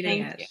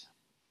reading it.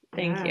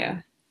 Thank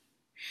you.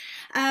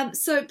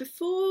 So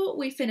before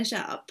we finish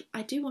up,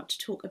 I do want to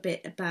talk a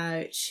bit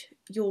about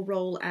your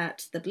role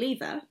at The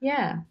Believer.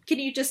 Yeah. Can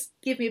you just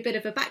give me a bit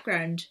of a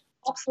background?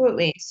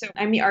 Absolutely. So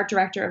I'm the art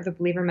director of The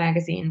Believer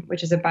magazine,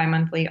 which is a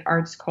bi-monthly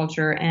arts,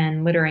 culture,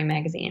 and literary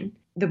magazine.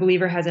 The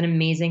Believer has an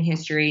amazing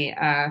history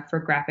for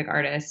graphic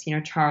artists.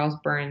 Charles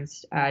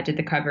Burns did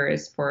the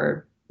covers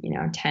for,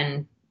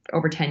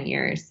 over 10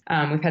 years.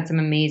 We've had some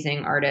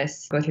amazing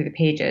artists go through the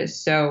pages.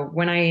 So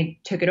when I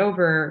took it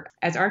over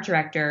as art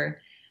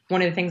director,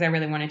 one of the things I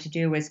really wanted to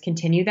do was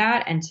continue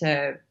that and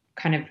to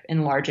kind of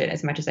enlarge it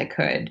as much as I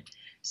could.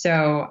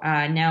 So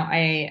now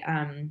I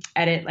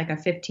edit like a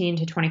 15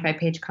 to 25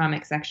 page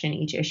comic section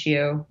each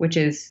issue, which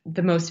is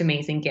the most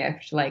amazing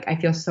gift. Like I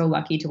feel so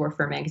lucky to work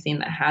for a magazine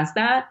that has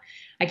that.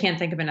 I can't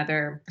think of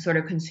another sort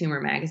of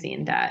consumer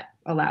magazine that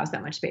allows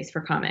that much space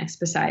for comics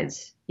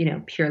besides,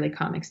 purely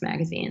comics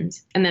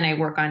magazines. And then I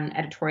work on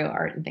editorial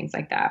art and things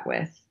like that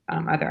with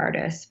other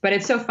artists. But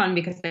it's so fun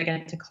because I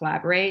get to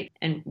collaborate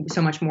and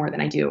so much more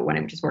than I do when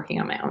I'm just working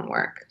on my own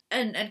work.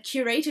 And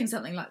curating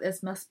something like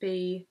this must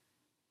be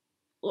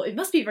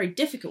very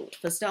difficult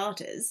for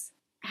starters.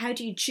 how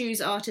do you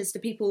choose artists? Do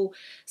people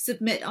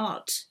submit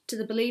art to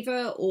The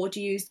Believer, or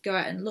do you go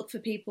out and look for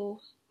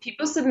people?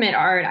 People submit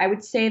art. I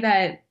would say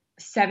that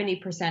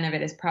 70% of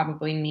it is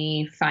probably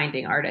me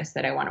finding artists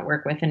that I want to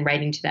work with and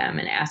writing to them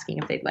and asking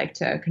if they'd like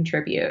to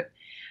contribute.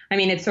 I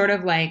mean, it's sort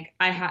of like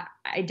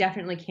I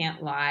definitely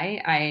can't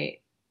lie.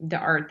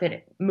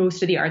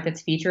 Most of the art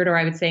that's featured, or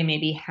I would say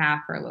maybe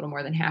half or a little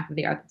more than half of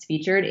the art that's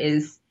featured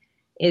is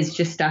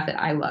just stuff that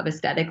I love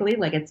aesthetically.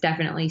 Like, it's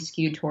definitely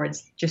skewed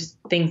towards just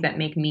things that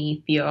make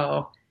me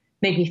feel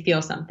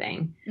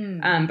something.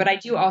 But I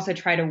do also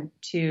try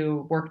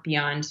to work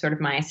beyond sort of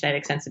my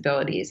aesthetic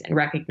sensibilities and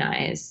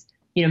recognize,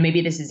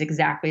 maybe this is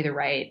exactly the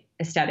right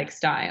aesthetic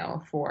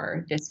style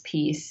for this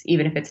piece,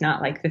 even if it's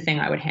not like the thing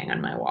I would hang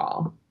on my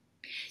wall.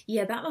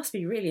 Yeah, that must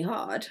be really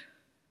hard.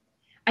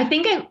 I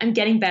think I'm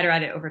getting better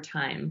at it over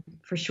time,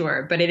 for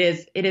sure. But it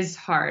is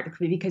hard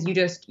because you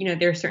just,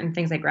 there are certain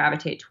things I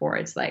gravitate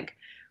towards, like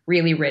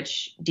really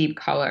rich, deep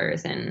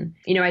colors. And,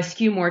 I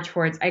skew more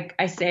towards,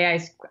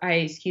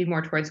 I skewed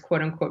more towards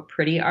quote unquote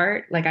pretty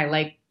art. Like, I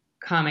like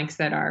comics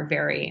that are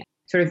very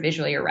sort of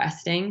visually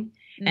arresting.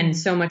 And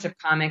so much of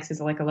comics is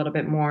like a little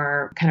bit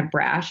more kind of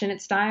brash in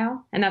its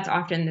style. And that's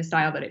often the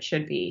style that it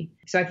should be.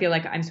 So I feel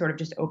like I'm sort of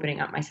just opening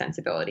up my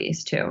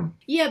sensibilities too.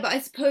 Yeah, but I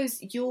suppose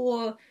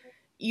your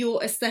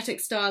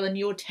aesthetic style and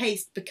your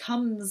taste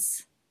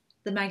becomes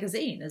the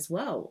magazine as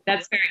well.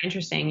 That's very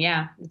interesting.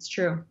 Yeah, it's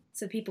true.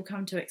 So people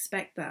come to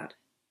expect that.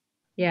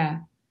 Yeah.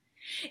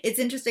 It's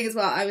interesting as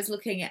well. I was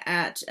looking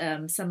at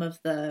some of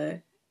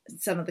the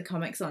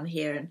comics on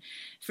here, and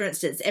for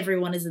instance,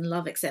 Everyone is in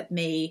Love Except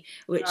Me,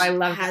 which I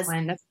love that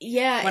one. That's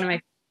one of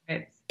my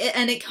favorites.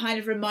 And it kind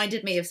of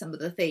reminded me of some of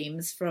the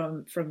themes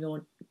from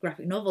your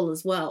graphic novel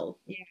as well.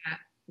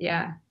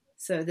 Yeah.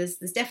 So there's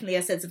definitely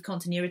a sense of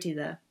continuity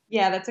there.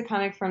 Yeah, that's a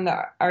comic from the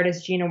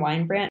artist Gina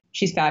Weinbrandt.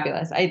 She's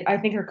fabulous. I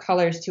think her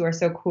colors too are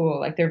so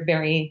cool. Like, they're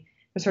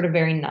sort of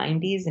very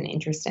 90s and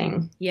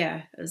interesting.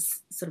 Yeah,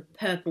 as sort of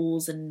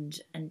purples and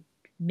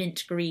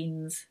mint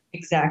greens.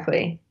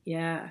 Exactly.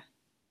 Yeah.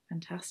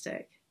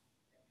 Fantastic.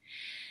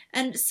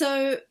 And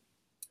so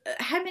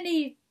how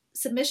many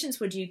submissions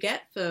would you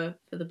get for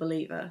The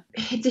Believer?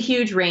 It's a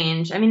huge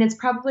range. I mean, it's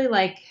probably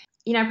like,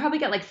 I probably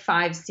get like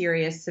 5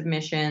 serious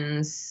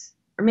submissions,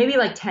 or maybe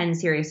like 10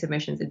 serious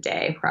submissions a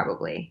day,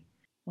 probably.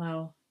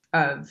 Wow.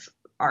 Of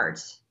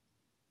art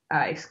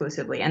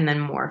exclusively, and then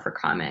more for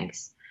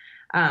comics.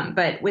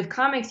 But with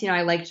comics,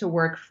 I like to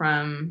work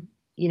from,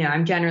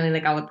 I'm generally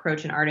like, I'll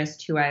approach an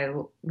artist who I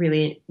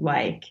really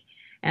like,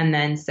 and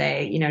then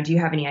say, do you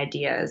have any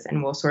ideas?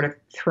 And we'll sort of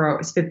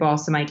spitball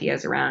some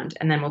ideas around,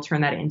 and then we'll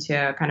turn that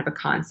into kind of a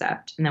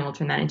concept, and then we'll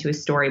turn that into a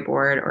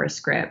storyboard or a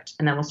script,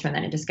 and then we'll turn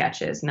that into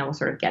sketches, and then we'll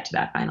sort of get to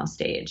that final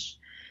stage.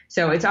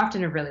 So it's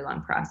often a really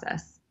long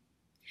process.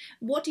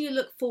 What do you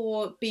look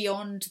for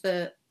beyond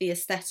the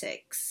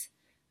aesthetics?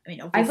 I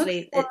mean,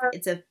 obviously,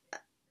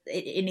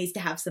 it needs to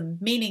have some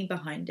meaning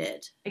behind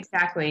it.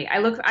 Exactly.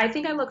 I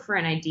think I look for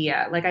an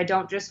idea. Like, I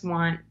don't just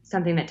want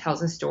something that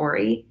tells a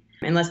story,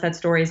 unless that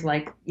story is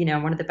like,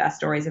 one of the best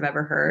stories I've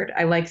ever heard.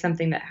 I like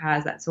something that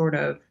has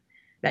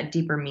that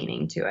deeper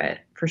meaning to it,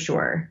 for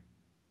sure.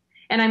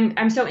 And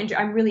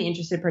I'm really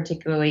interested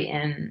particularly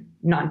in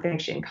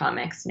nonfiction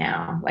comics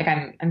now. Like,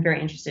 I'm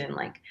very interested in,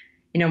 like,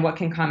 what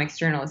can comics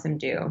journalism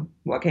do?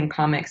 What can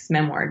comics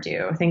memoir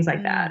do? Things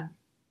like that.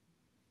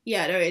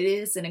 Yeah, no, it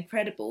is an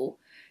incredible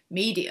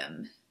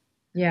medium.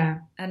 Yeah.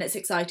 And it's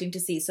exciting to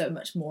see so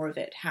much more of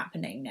it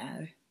happening now.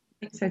 I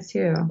think so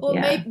too. Or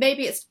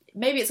maybe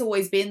it's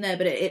always been there,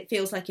 but it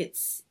feels like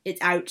it's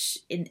out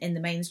in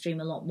the mainstream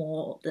a lot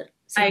more. That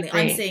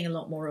I'm seeing a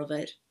lot more of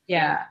it.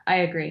 Yeah, I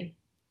agree.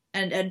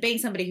 And being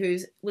somebody who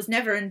was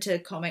never into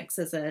comics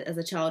as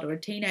a child or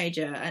a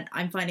teenager, and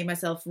I'm finding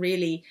myself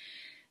really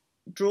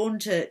drawn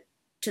to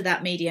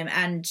that medium,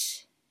 and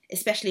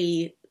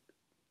especially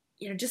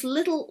just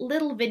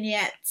little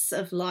vignettes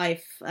of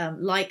life,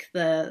 like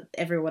the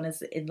Everyone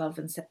is in Love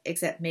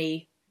Except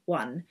Me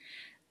one,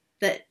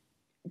 that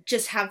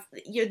just have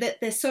that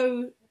they're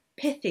so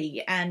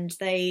pithy, and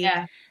they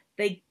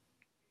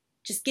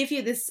just give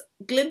you this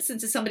glimpse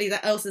into somebody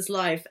else's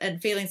life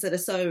and feelings that are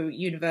so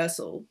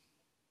universal.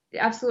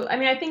 Absolutely. I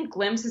mean, I think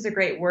glimpse is a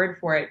great word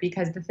for it,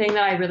 because the thing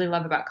that I really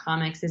love about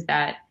comics is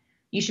that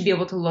you should be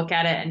able to look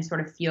at it and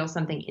sort of feel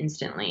something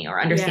instantly, or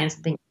understand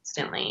something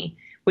instantly,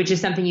 which is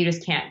something you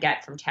just can't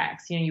get from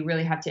text. You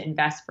really have to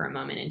invest for a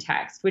moment in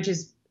text, which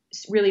is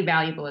really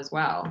valuable as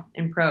well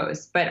in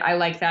prose. But I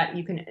like that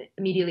you can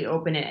immediately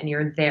open it and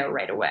you're there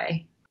right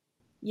away.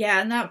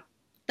 Yeah, and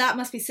that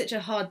must be such a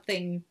hard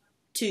thing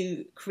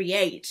to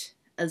create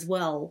as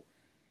well.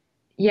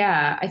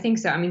 Yeah, I think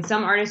so. I mean,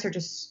 some artists are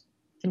just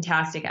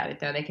fantastic at it,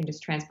 though. They can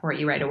just transport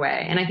you right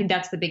away. And I think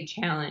that's the big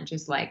challenge,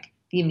 is like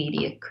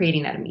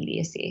creating that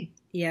immediacy.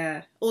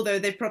 Yeah, although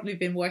they've probably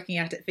been working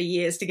at it for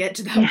years to get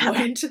to that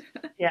point.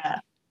 Yeah.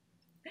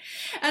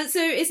 And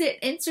so is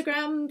it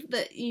Instagram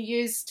that you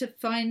use to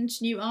find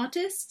new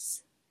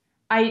artists?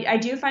 I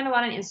do find a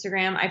lot on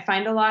Instagram. I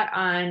find a lot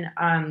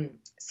on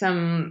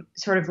some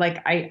sort of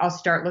like I'll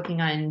start looking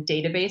on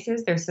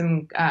databases.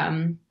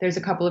 There's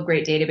a couple of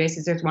great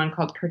databases. There's one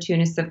called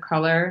Cartoonists of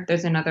Color.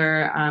 There's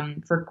another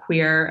for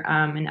queer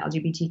and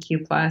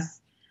LGBTQ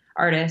plus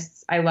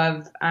artists. I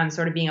love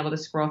sort of being able to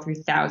scroll through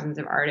thousands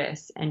of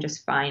artists and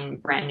just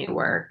find brand new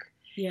work.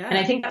 Yeah. And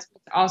I think that's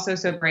what's also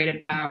so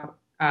great about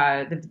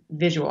the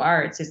visual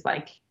arts is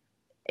like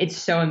it's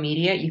so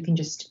immediate. You can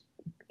just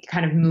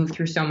kind of move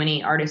through so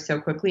many artists so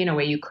quickly in a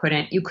way you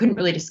couldn't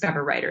really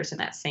discover writers in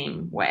that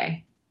same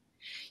way.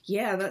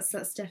 Yeah,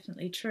 that's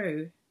definitely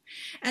true.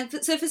 And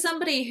so for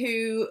somebody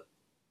who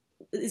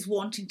is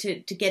wanting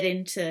to get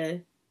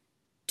into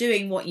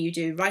doing what you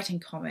do,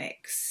 writing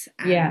comics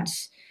and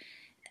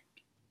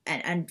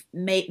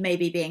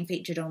maybe being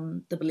featured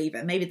on The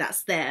Believer, maybe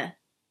that's their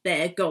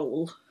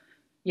goal.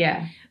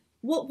 Yeah.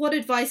 What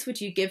advice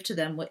would you give to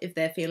them if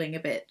they're feeling a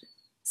bit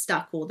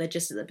stuck or they're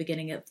just at the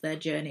beginning of their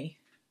journey?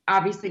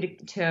 Obviously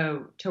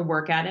to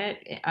work at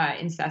it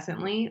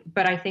incessantly,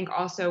 but I think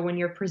also when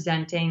you're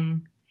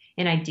presenting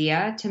an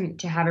idea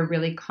to have a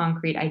really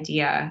concrete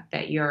idea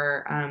that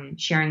you're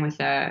sharing with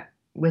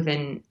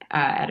an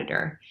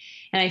editor.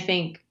 And I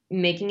think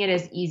making it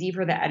as easy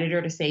for the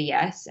editor to say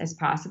yes as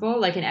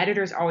possible. Like an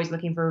editor is always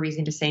looking for a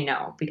reason to say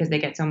no because they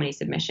get so many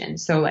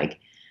submissions. So like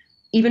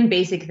even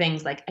basic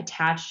things like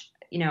attach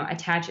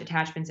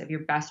attachments of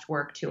your best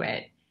work to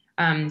it.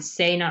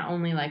 Say not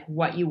only like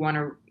what you want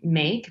to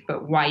make,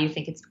 but why you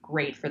think it's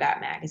great for that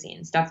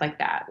magazine, stuff like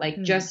that.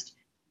 Like just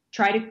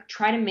try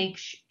to make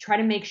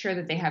sure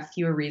that they have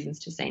fewer reasons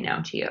to say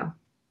no to you,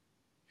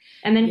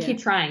 and then keep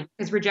trying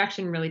because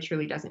rejection really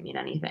truly doesn't mean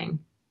anything.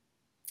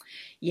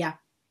 Yeah,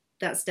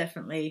 that's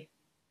definitely.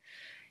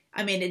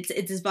 I mean,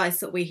 it's advice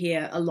that we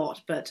hear a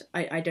lot, but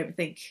I don't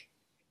think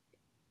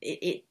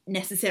it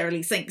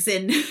necessarily sinks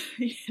in.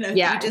 You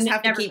just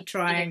have to keep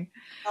trying.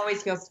 It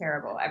always feels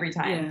terrible every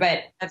time,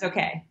 but that's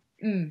okay.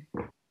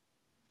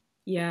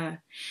 Yeah.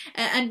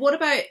 And what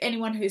about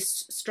anyone who's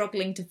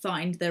struggling to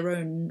find their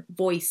own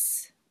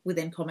voice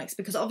within comics?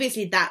 Because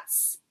obviously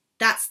that's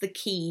the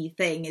key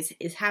thing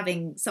is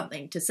having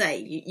something to say.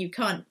 You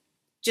can't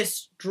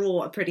just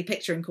draw a pretty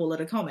picture and call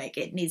it a comic.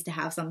 It needs to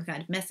have some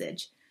kind of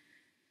message.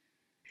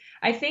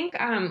 I think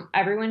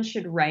everyone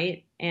should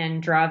write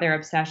and draw their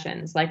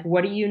obsessions. Like,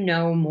 what do you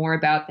know more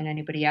about than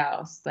anybody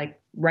else? Like,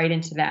 write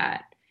into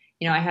that.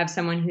 I have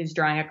someone who's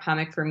drawing a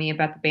comic for me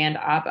about the band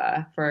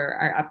ABBA for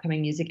our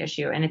upcoming music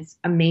issue, and it's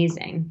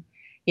amazing.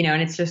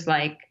 And it's just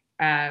like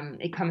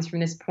it comes from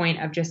this point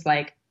of just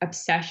like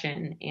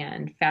obsession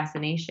and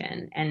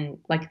fascination, and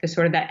like the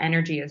sort of that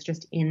energy is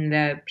just in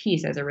the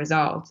piece as a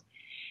result.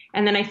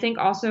 And then I think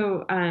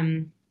also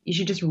you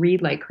should just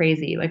read like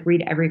crazy, like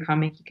read every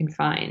comic you can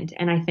find.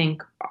 And I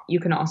think you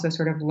can also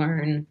sort of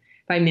learn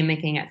by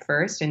mimicking at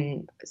first,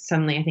 and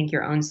suddenly I think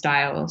your own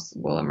styles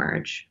will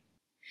emerge.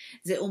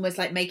 Is it almost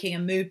like making a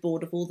mood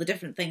board of all the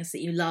different things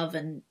that you love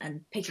and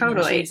picking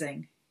and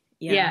choosing?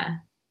 Yeah.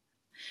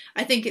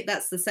 I think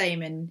that's the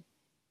same in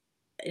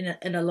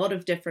a lot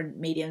of different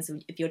mediums.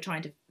 If you're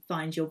trying to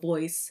find your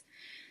voice,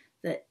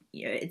 that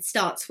it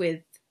starts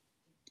with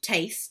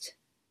taste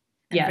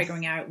and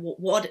figuring out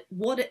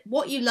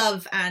what you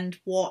love and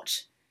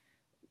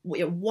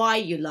why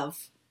you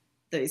love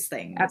those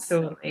things.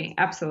 Absolutely.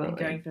 And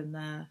going from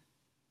there.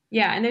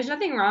 Yeah, and there's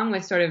nothing wrong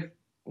with sort of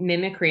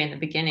mimicry in the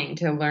beginning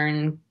to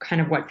learn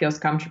kind of what feels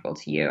comfortable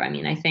to you. I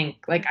mean, I think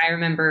like I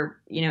remember,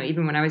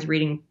 even when I was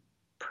reading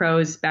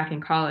prose back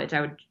in college,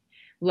 I would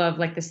love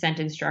like the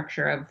sentence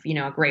structure of,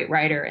 a great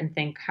writer and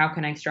think, how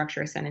can I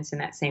structure a sentence in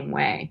that same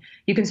way?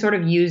 You can sort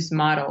of use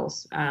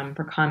models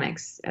for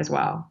comics as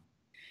well.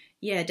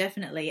 Yeah,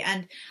 definitely.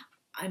 And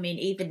I mean,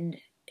 even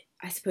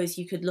I suppose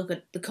you could look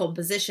at the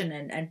composition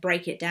and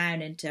break it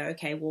down into,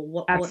 okay, well,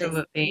 what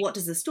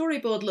does the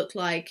storyboard look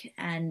like,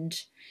 and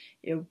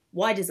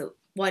why does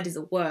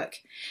it work?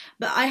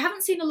 But I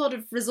haven't seen a lot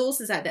of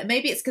resources out there.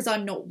 Maybe it's because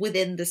I'm not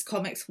within this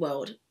comics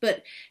world.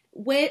 But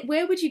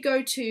where would you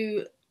go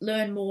to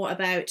learn more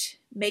about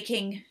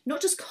making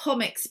not just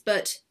comics,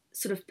 but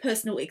sort of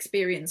personal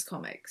experience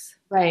comics?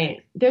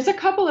 Right. There's a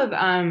couple of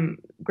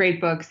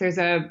great books. There's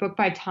a book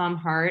by Tom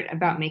Hart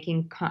about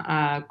making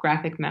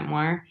graphic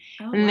memoir,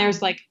 and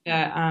there's like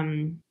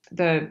the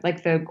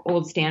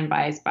old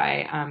standbys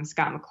by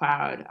Scott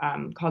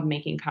McCloud called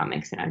Making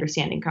Comics and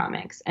Understanding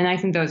Comics, and I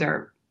think those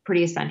are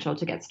pretty essential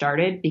to get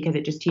started because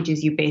it just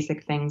teaches you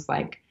basic things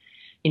like,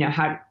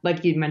 how,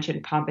 like you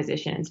mentioned,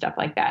 composition and stuff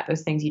like that.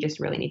 Those things you just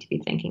really need to be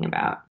thinking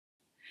about.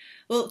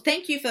 Well,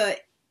 thank you for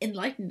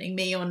enlightening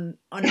me on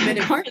a bit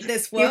of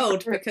this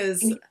world,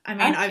 because I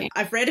mean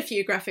I've read a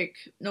few graphic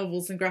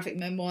novels and graphic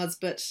memoirs,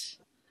 but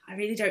I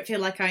really don't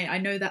feel like I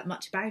know that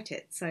much about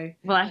it. So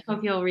well, I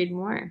hope you'll read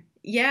more.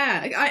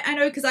 Yeah, I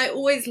know, because I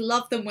always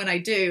love them when I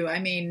do. I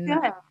mean,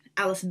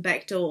 Alison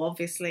Bechdel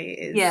obviously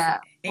is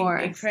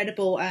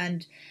incredible,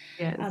 and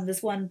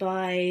there's one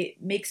by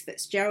Meigs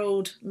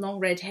Fitzgerald, Long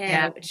Red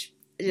Hair, which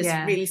just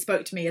really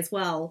spoke to me as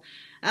well.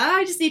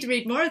 I just need to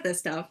read more of this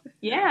stuff.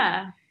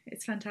 Yeah,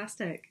 it's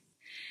fantastic.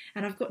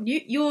 And I've got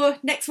your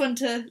next one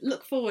to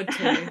look forward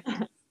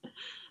to.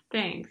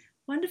 Thanks.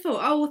 Wonderful.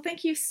 Oh, well,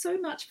 thank you so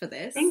much for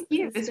this. Thank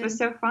you. This was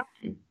so fun.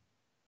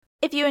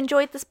 If you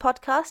enjoyed this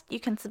podcast,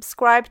 you can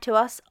subscribe to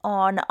us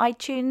on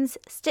iTunes,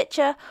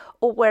 Stitcher,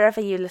 or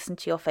wherever you listen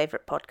to your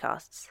favourite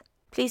podcasts.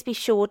 Please be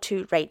sure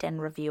to rate and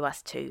review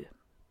us too.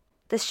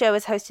 This show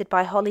is hosted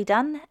by Holly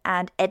Dunn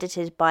and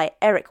edited by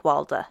Eric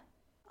Wilder.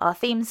 Our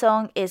theme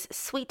song is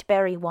Sweet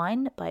Berry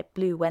Wine by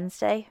Blue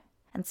Wednesday,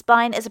 and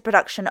Spine is a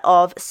production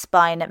of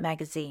Spine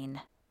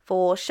Magazine.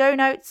 For show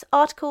notes,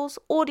 articles,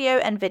 audio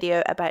and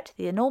video about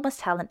the enormous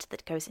talent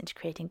that goes into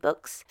creating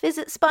books,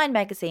 visit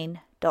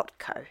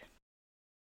spinemagazine.co.